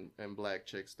Latinas and black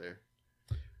chicks there.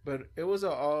 But it was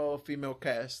an all-female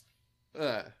cast.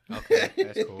 Okay,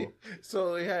 that's cool.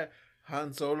 So they had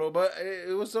Han Solo, but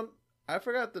it was some. I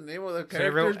forgot the name of the So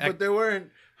everyone- characters, but they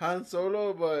weren't Han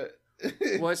Solo. But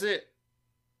Was it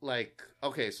like,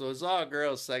 okay, so it's all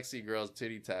girls, sexy girls,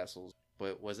 titty tassels,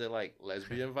 but was it like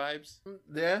lesbian vibes?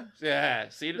 yeah, Yeah.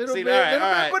 See, little see, bit, all right, little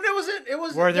all bit, right. but it wasn't. It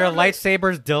was. Were there like-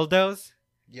 lightsabers dildos?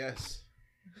 Yes.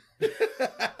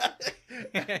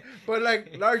 But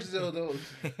like large dildos.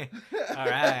 All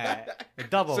right, a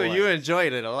double. So one. you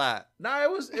enjoyed it a lot. Nah, it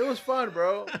was fun,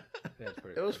 bro. That's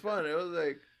pretty It was fun. It was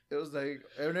like,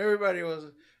 and everybody was,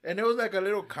 and it was like a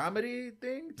little comedy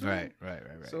thing too. right.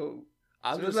 So,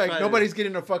 I'm it was just like trying nobody's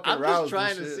getting a fucking I'm roused. just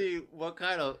trying and to shit. see what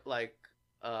kind of like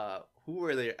who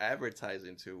were they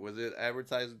advertising to? Was it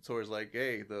advertising towards like,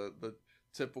 hey, the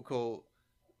typical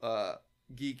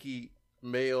geeky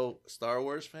male Star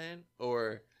Wars fan,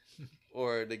 or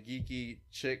the geeky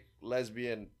chick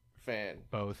lesbian fan?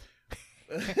 Both.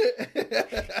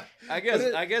 I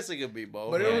guess it could be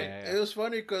both. But Yeah. it was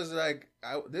funny because like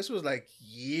this was like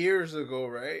years ago,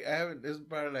 right? This is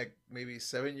probably like maybe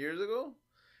 7 years ago,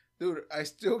 dude. I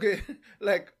still get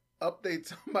like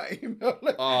updates on my email.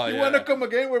 Like, Oh, you yeah. want to come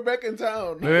again? We're back in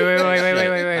town. Wait.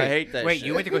 I hate that Wait, shit.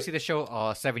 you went to go see the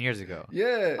show 7 years ago?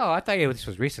 Yeah. Oh, I thought this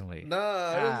was recently. Nah,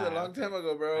 it was a long time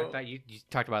ago, bro. I thought you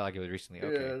talked about it like it was recently.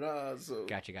 Okay. Yeah, nah. So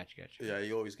Gotcha. Yeah,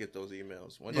 you always get those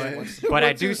emails. Once, Yeah. once, But I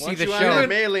Once do you- see once the you on show. the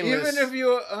mailing even list, if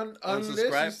you unlist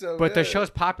Unsubscribe? yourself, But the yeah. show's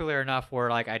popular enough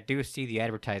where like I do see the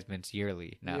advertisements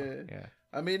yearly now. Yeah. Yeah.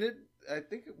 I mean, I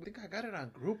think I got it on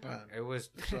Groupon It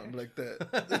was or something like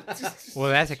that. well,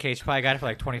 that's the case. You probably got it for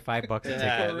like $25 a ticket.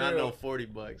 yeah, For not real. no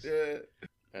 $40. Yeah.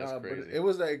 That's But crazy. it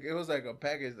was like a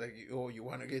package. Like, oh, you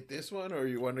want to get this one or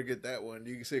you want to get that one?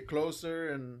 You can say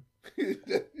closer, and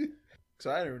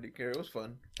so I didn't really care. It was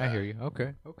fun. I hear you.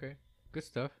 Okay. Good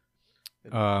stuff.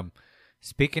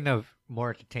 Speaking of more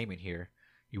entertainment here,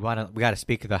 we got to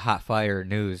speak of the hot fire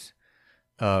news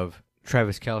of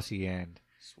Travis Kelce and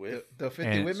Swift. The 50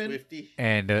 And- women. Swifty.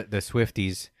 the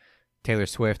Swifties, Taylor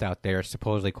Swift out there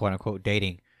supposedly quote unquote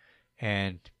dating,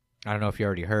 and I don't know if you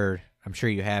already heard. I'm sure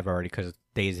you have already because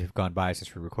days have gone by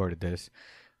since we recorded this.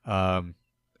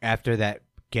 After that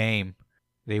game,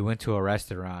 they went to a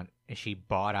restaurant and she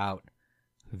bought out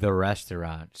the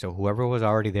restaurant. So whoever was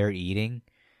already there eating,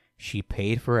 she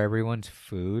paid for everyone's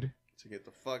food To get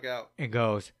the fuck out. and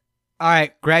goes, "All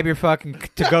right, grab your fucking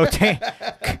to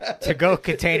go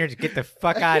containers, get the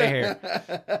fuck out of here.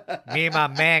 Me and my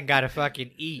man gotta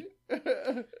fucking eat."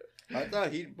 I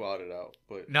thought he bought it out,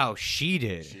 but No, she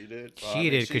did. she did. She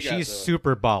did because got she's the-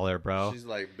 super baller, bro. She's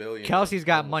like billion. Kelsey's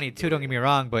got almost money a too. Don't get me billion.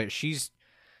 wrong, but she's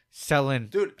selling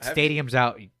Dude, have stadiums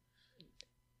out.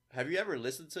 Have you ever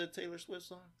listened to a Taylor Swift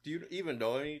song? Do you even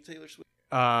know any Taylor Swift?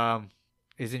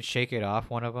 Isn't "Shake It Off"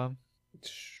 one of them?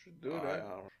 Dude, I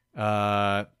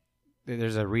don't-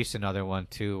 There's a recent other one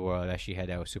too that she had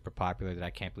that was super popular that I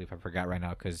can't believe I forgot right now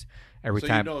because every so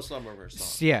time. you know some of her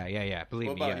songs. Yeah. Believe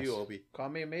What me, about yes. you, Obi? Call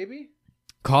me maybe.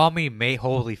 Call me May.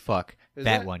 Holy fuck, Is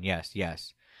that that- one. Yes.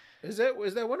 Is that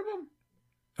one of them?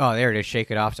 Oh, there it is.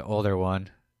 "Shake It Off's the older one.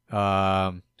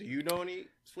 Do you know any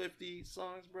Swiftie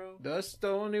songs, bro? That's the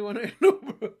only one I know,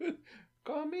 bro.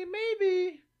 Call me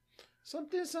maybe.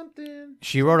 Something.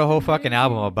 She wrote a whole fucking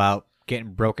album about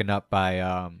getting broken up by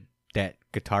that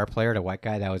guitar player, the white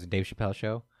guy that was in Dave Chappelle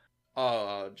Show.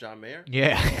 John Mayer.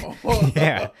 Yeah, Oh,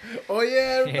 yeah, Oh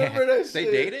yeah, I remember that shit.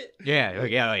 They dated.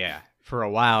 yeah. For a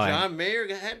while. John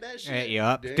Mayer had that shit.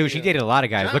 Yup. Dude, she dated a lot of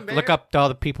guys. John Look Mayer? up all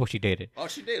the people she dated. Oh,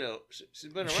 she dated.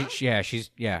 She's been around. She's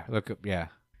look up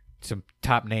some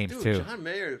top names Dude, too. John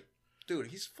Mayer. Dude,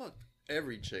 he's fucked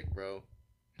every chick, bro.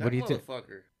 That What do you think?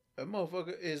 motherfucker. That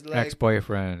motherfucker is like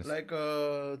Ex-boyfriends.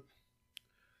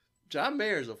 John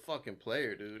Mayer's a fucking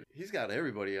player, dude. He's got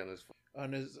everybody on his.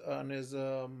 on his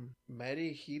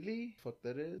Maddie Healy. Fuck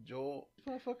that is Joel.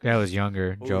 Motherfucker. that was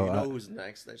younger. Oh, Joe you know who's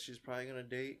next that she's probably gonna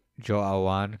date? Joe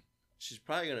Alwan. She's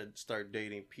probably gonna start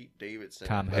dating Pete Davidson,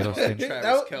 Tom and Hiddleston.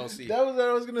 Travis Kelce. That was what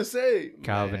I was gonna say.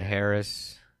 Calvin Man.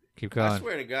 Harris. Keep I going.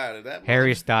 swear to God, that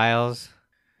Harry Styles.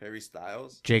 Harry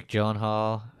Styles. Jake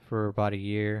Gyllenhaal for about a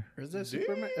year. Is that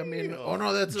Superman? I mean, oh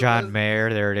no, that's John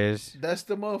Mayer. There it is. That's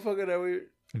the motherfucker that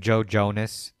Joe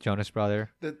Jonas brother.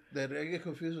 that I get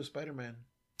confused with Spider-Man.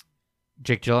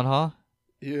 Jake Gyllenhaal.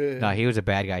 Yeah. No, he was a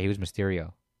bad guy. He was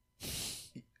Mysterio.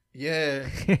 Yeah.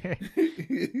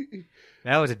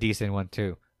 That was a decent one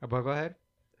too. But go ahead.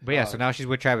 But yeah, so now she's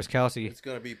with Travis Kelce. It's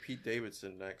gonna be Pete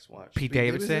Davidson next. Watch. Pete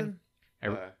Davidson.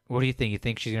 Yeah. What do you think? You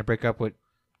think she's gonna break up with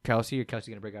Kelce, or Kelce's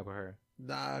gonna break up with her?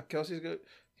 Nah, Kelsey's good.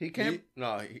 He can't.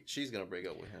 She's gonna break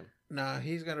up with him. Nah,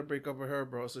 he's gonna break up with her,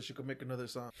 bro, so she could make another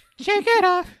song. Shake it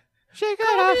off. Shake it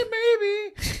Call off. me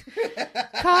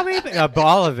maybe. Call me.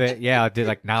 All of it. Yeah, dude.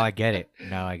 Like now I get it.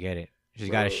 Now I get it. She's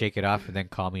got to Bro. shake it off and then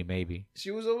call me maybe. She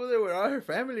was over there with all her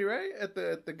family, right? At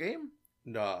the game.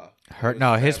 Nah.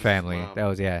 His family. Mom. That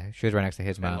was She was right next to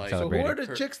his mom. like- So who celebrating. are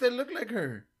the chicks that look like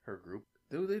her? Her group.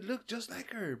 Dude, they look just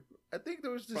like her. I think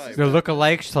there was this. Probably. The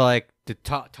lookalikes to like the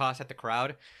toss at the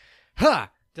crowd. Huh?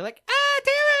 They're like,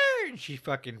 Taylor! And she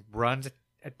fucking runs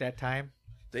at that time.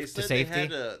 They said they safety?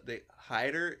 had they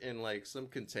hide her in like some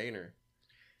container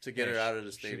to get her out of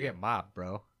the She'll stadium. get mobbed,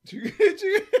 bro. She-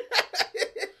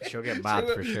 She'll get mobbed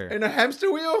for sure. In a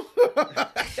hamster wheel.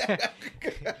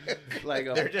 Like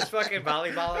They're just fucking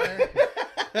volleyballing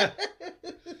her.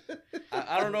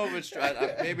 I don't know if it's true.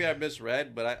 Maybe I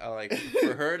misread, but I like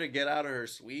for her to get out of her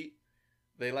suite,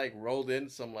 they like rolled in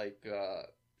some like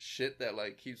shit that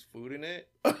like keeps food in it.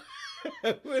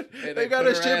 They got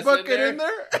a shit bucket in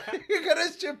there. You got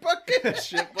a shit bucket.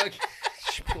 Shit bucket.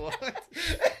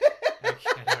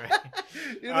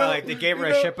 What? Like they gave her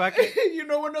a shit bucket? You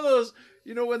know, one of those.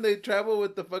 You know when they travel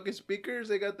with the fucking speakers,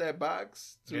 they got that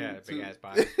box. Yeah, big ass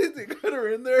box. They got her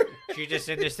in there. She's just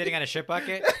in there sitting on a shit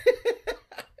bucket.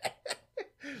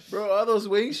 Bro, all those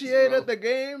wings she ate at the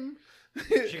game.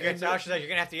 She gets out. She's like, "You're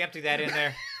gonna have to empty that in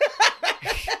there."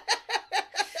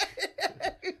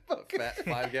 Fat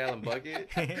 5-gallon bucket.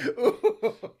 Ooh,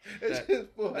 it's That- just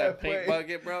full That pink halfway.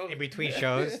 bucket, bro. In between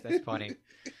shows, that's funny.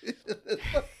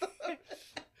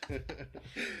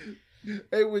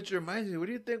 Hey, which reminds me, what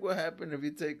do you think will happen if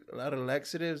you take a lot of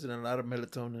laxatives and a lot of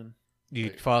melatonin? You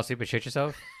fall asleep and shit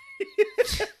yourself?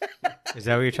 Is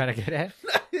that what you're trying to get at?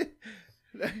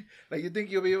 Like, you think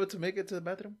you'll be able to make it to the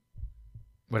bathroom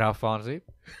Without falling asleep?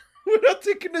 without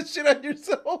taking the shit on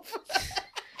yourself?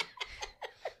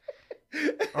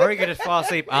 Or you can just fall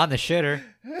asleep on the shitter.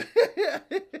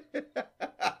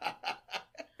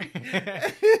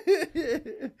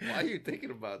 Why are you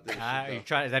thinking about this? You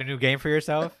trying? Is that a new game for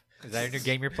yourself? Is that a new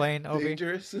game you're playing, Obi?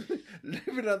 Dangerous.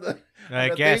 Living on the, I on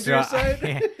the guess so. dangerous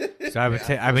side. So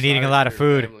I've been eating a lot of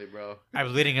food. Family, bro. I've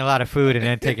been eating a lot of food and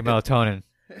then taking melatonin.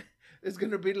 It's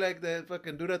going to be like that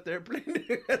fucking dude at the airplane.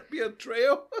 There's going to be a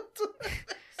trail.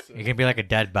 You can be like a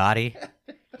dead body,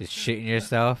 just shitting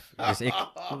yourself, just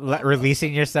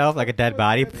releasing yourself like a dead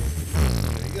body.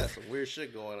 You got some weird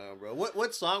shit going on, bro.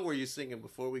 What song were you singing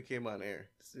before we came on air?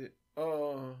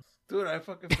 Oh, dude, I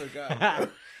fucking forgot.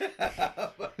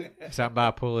 Something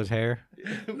about pull his hair.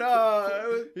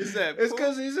 No, He said, it's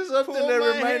because he said something pull that my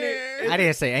reminded. hair. I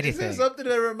didn't say He anything. said something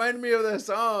that reminded me of that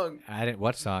song. I didn't.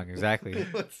 What song exactly?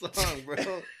 What song, bro?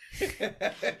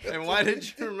 And why did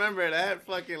you remember that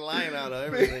fucking line out of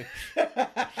everything?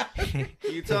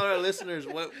 You tell our listeners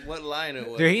what line it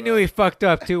was. Dude, he bro. knew he fucked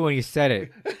up too when he said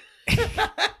it.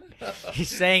 He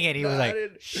sang it. He was I like,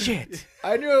 didn't. "Shit."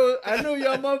 I knew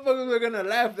y'all motherfuckers were gonna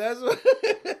laugh. That's what.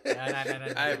 No. All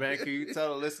right, man. Can you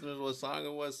tell the listeners what song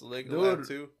it was so they can Dude. laugh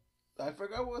too? I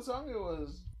forgot what song it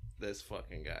was. This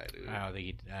fucking guy, dude. I don't think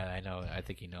he. I know. I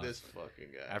think he knows. This fucking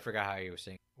I guy. forgot how he was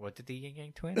singing. What did the Yin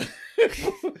Yang Twins?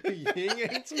 Yin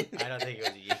Yang Twins? I don't think it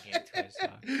was a Yin Yang Twins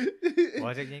song.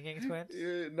 Was it Yin Yang Twins?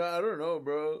 Yeah, no, I don't know,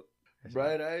 bro.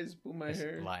 Bright eyes, pull my That's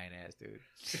hair. lying ass dude.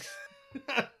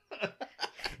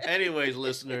 Anyways,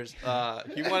 listeners,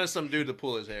 he wanted some dude to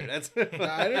pull his hair. That's No,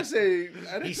 I didn't say.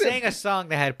 He sang a song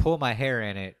that had "Pull My Hair"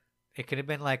 in it. It could have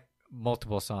been like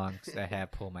multiple songs that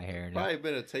had "Pull My Hair" in probably it.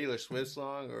 been a Taylor Swift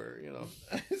song or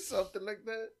something like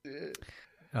that.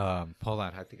 Yeah. Hold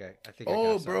on. I think I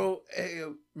Oh, got bro. Hey,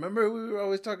 remember we were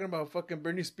always talking about fucking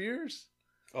Britney Spears?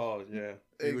 Oh yeah,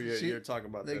 Like, you're talking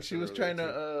about Like that she was shit trying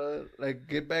earlier, to like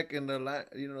get back in the light,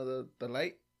 the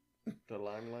light, too. The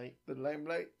limelight. the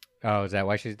limelight. Oh, is that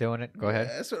why she's doing it? Go ahead.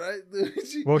 That's what I do.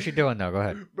 What was she doing though? Go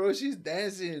ahead. Bro, she's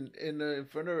dancing in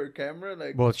front of her camera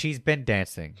like. Well, she's been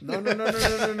dancing.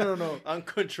 No.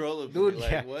 Uncontrollably. Dude,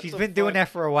 like, Yeah, what she's the been doing fuck? that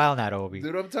for a while now, Obi.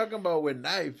 Dude, I'm talking about with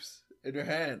knives in her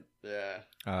hand. Yeah,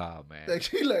 Oh man. Like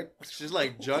she like. she's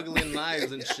like juggling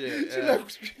knives and shit. She Yeah.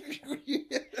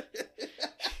 like.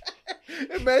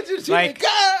 Imagine she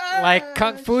Like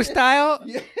kung fu style,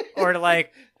 Yeah. or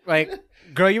like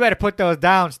Girl, you better put those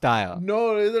down style.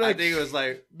 No, they're I like, think it was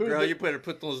like, Dude, girl, they- you better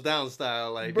put those down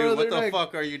style. Like, Bro, dude, what they're the like-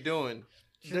 fuck are you doing?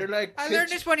 they're like, I learned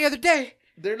this one the other day.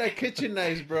 They're like kitchen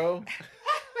knives, bro.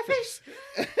 My face.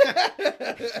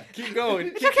 Keep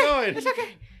going. Keep going. It's okay.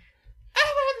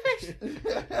 Oh, my face.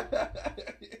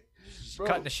 Bro,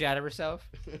 Cutting the shit out of herself.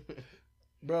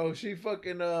 bro, she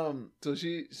fucking so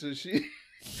she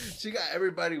she got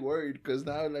everybody worried because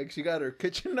now like she got her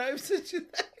kitchen knives and she.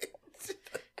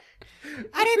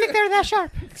 I didn't think they were that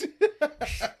sharp.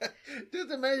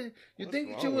 Dude, imagine. You What's think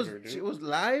wrong she with was her, dude? she was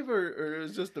live or it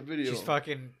was just a video? She's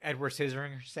fucking Edward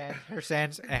scissoring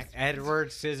Edward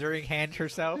scissoring hand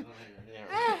herself.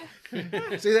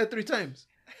 Say that 3 times.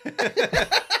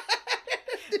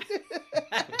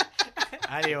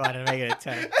 I didn't want to make it a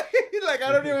 10. Like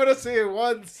I don't even want to say it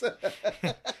once.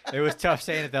 It was tough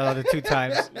saying it the other 2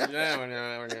 times.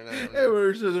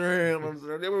 Edward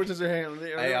Scissorhands. Edward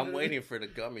Scissorhands. Hey, I'm waiting for the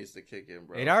gummies to kick in,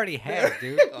 bro. It already has,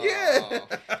 dude. Yeah.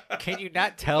 Can you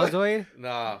not tell, Zoe?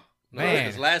 Nah. Man.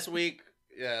 Because last week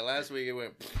it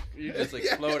went, you just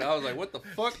exploded. I was like, what the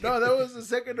fuck? No, that was the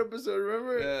second episode.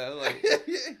 Remember? Yeah, I was like,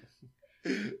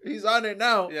 He's on it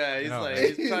now. yeah, he's No. like,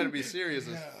 he's trying to be serious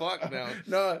as fuck now.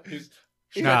 No, He's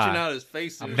Nah. stretching out his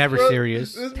face. I'm never Bro,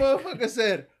 serious. This motherfucker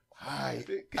said, "Hi,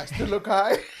 I still look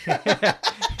high."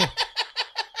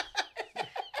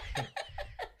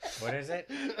 What is it?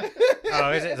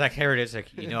 Oh, is it? It's like, here it is. Like,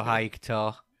 you know how you can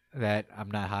tell that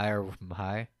I'm not high or I'm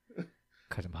high?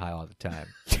 Because I'm high all the time.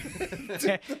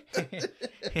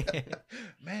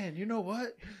 Man, you know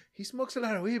what? He smokes a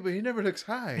lot of weed, but he never looks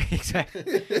high. Exactly.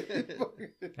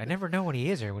 I never know when he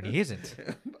is or when he isn't.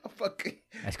 Fucking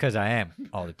That's because I am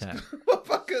all the time.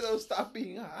 motherfucker, don't stop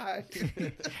being high.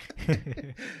 Is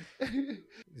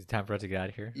it time for us to get out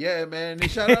of here? Yeah, man. Any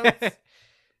shout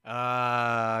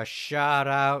outs? Shout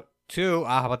out to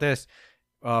how about this?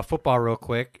 Football real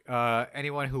quick.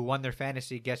 Anyone who won their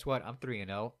fantasy, guess what? I'm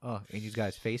 3-0. Oh, in you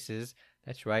guys' faces.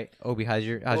 That's right. Obi, how's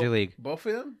your league? Both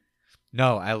of them?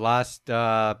 No, I lost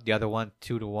the other one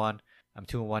 2-1. I'm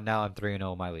 2-1 now. I'm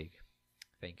 3-0 in my league.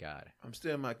 Thank God. I'm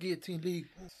still in my guillotine league.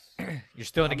 You're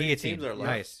still in the How many guillotine. teams are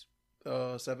left?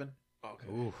 Nice. 7. Okay.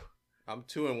 Ooh. I'm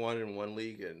 2-1 in one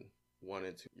league and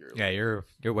 1-2. Yeah, you're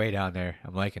way down there.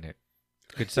 I'm liking it.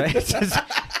 Good site.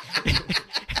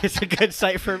 It's a good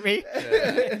site for me.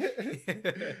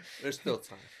 There's still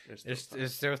time.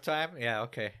 There's still time? Yeah,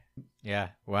 okay. Yeah.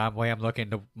 Well, I'm looking.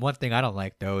 The one thing I don't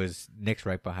like though is Nick's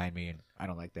right behind me, and I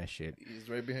don't like that shit. He's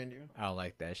right behind you. I don't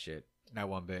like that shit. Not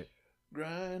one bit.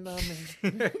 Grind on me.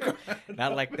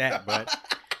 Not like that, but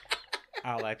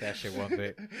I don't like that shit one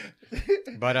bit.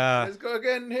 But Let's go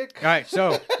again, Nick. all right.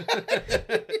 So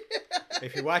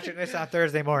if you're watching this on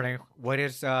Thursday morning, what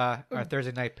is our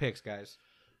Thursday night picks, guys?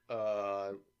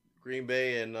 Green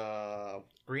Bay and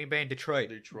Green Bay and Detroit.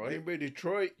 Green Bay,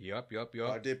 Detroit. Yup.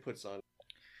 I did put some.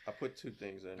 I put 2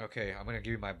 things in. Okay, I'm gonna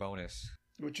give you my bonus.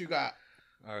 What you got?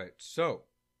 All right, so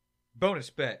bonus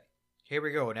bet. Here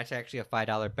we go, and that's actually a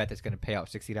 $5 bet that's gonna pay out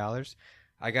 $60.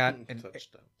 I got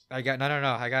Touchdowns. I got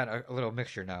a little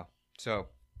mixture now. So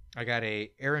I got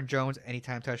a Aaron Jones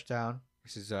anytime touchdown.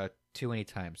 This is 2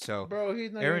 anytime. So Bro,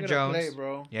 he's not Aaron even gonna Jones. play,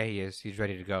 bro. yeah, he is. He's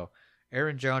ready to go.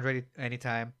 Aaron Jones ready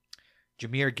anytime.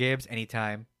 Jameer Gibbs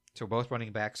anytime. So both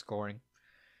running backs scoring,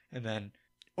 and then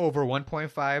over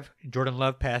 1.5 Jordan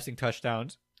Love passing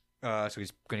touchdowns. So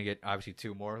he's gonna get obviously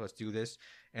 2 more. Let's do this,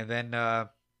 and then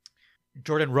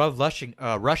Jordan Love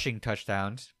rushing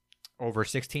touchdowns over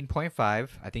 16.5.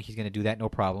 I think he's gonna do that no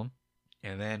problem.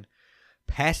 And then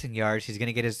passing yards, he's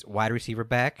gonna get his wide receiver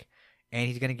back, and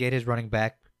he's gonna get his running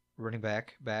back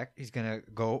back. He's gonna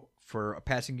go for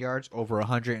passing yards over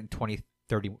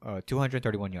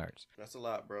 231 yards. That's a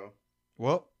lot, bro.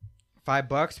 Well,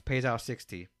 $5 pays out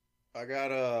 60. I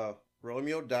got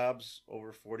Romeo Dobbs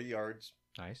over 40 yards.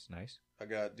 Nice. I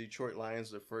got Detroit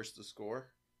Lions the first to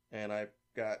score, and I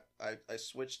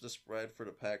switched the spread for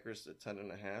the Packers to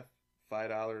 10.5.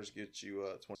 $5 gets you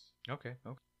 20. Okay.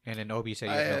 And then Obi said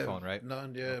you I have have no phone, right?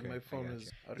 None. Yeah, Okay, my I phone got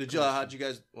is. out of Did you? connection. How'd you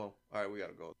guys? Well, all right, we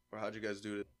gotta go. Or how'd you guys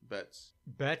do the bets?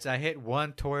 Bets, I hit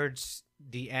one towards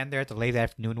the end there at the late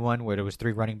afternoon one where there was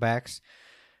 3 running backs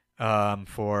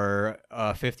for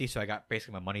 50, so I got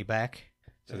basically my money back.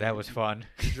 So that was fun.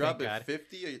 You drop Thank it God.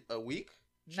 50 a week?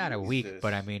 Not a week, Jesus.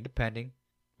 but I mean, depending.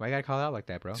 Why you gotta call it out like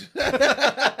that, bro?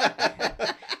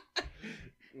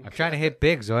 I'm trying to hit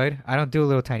big, Zoid. I don't do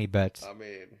little tiny bets. I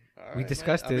mean, all right, We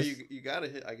discussed man. I this. mean, you gotta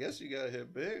hit. I guess you gotta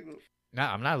hit big. No,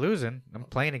 I'm not losing. I'm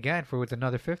playing again with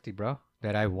another 50, bro,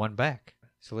 that I won back.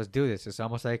 So let's do this. It's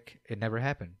almost like it never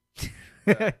happened.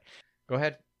 Yeah. Go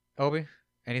ahead, Obi.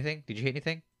 Anything? Did you hit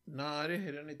anything? No, I didn't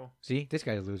hit anything. See, this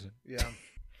guy's losing. Yeah.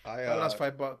 I lost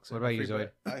 $5. What about you, Zoe?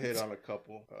 I hit on a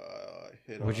couple.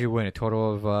 Would you win a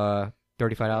total of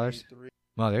 $35?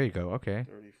 Oh, there you go. Okay.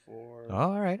 34. Oh,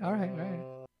 all right.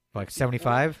 Like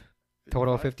 75?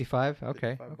 Total of 55?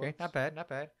 Okay. $55. Not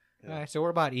bad. Yeah. All right, so we're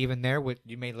about even there.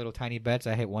 You made little tiny bets.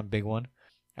 I hit one big one.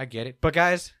 I get it. But,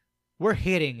 guys, we're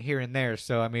hitting here and there.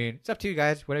 So, I mean, it's up to you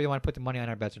guys. Whatever you want to put the money on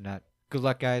our bets or not. Good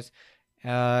luck, guys.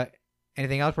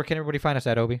 Anything else? Where can everybody find us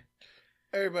at, Obi?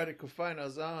 Everybody can find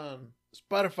us on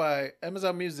Spotify,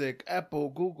 Amazon Music, Apple,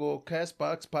 Google,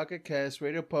 Castbox, Pocket Cast,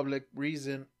 Radio Public,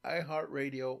 Reason,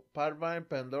 iHeartRadio, Podvine,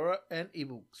 Pandora, and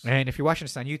eBooks. And if you're watching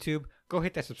us on YouTube, go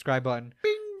hit that subscribe button.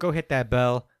 Bing! Go hit that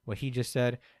bell, what he just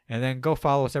said. And then go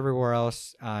follow us everywhere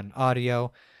else on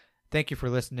audio. Thank you for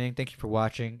listening. Thank you for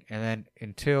watching. And then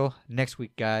until next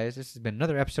week, guys, this has been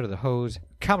another episode of the HoZ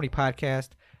Comedy Podcast.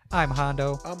 I'm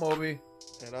Hondo. I'm Obi.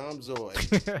 And I'm Zoe.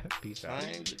 Peace out.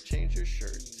 Time to change your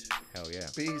shirt. Hell yeah.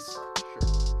 Peace.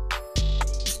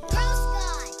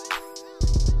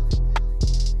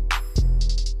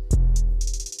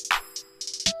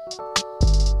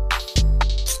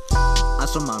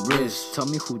 Ice on my wrist, tell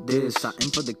me who this. I aim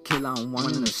for the kill, I don't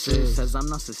want an assist. Says I'm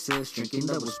narcissist, drinking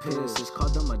that was piss. It's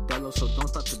called the Modelo, so don't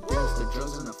start to diss. The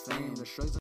drugs and the fame, the shrugs.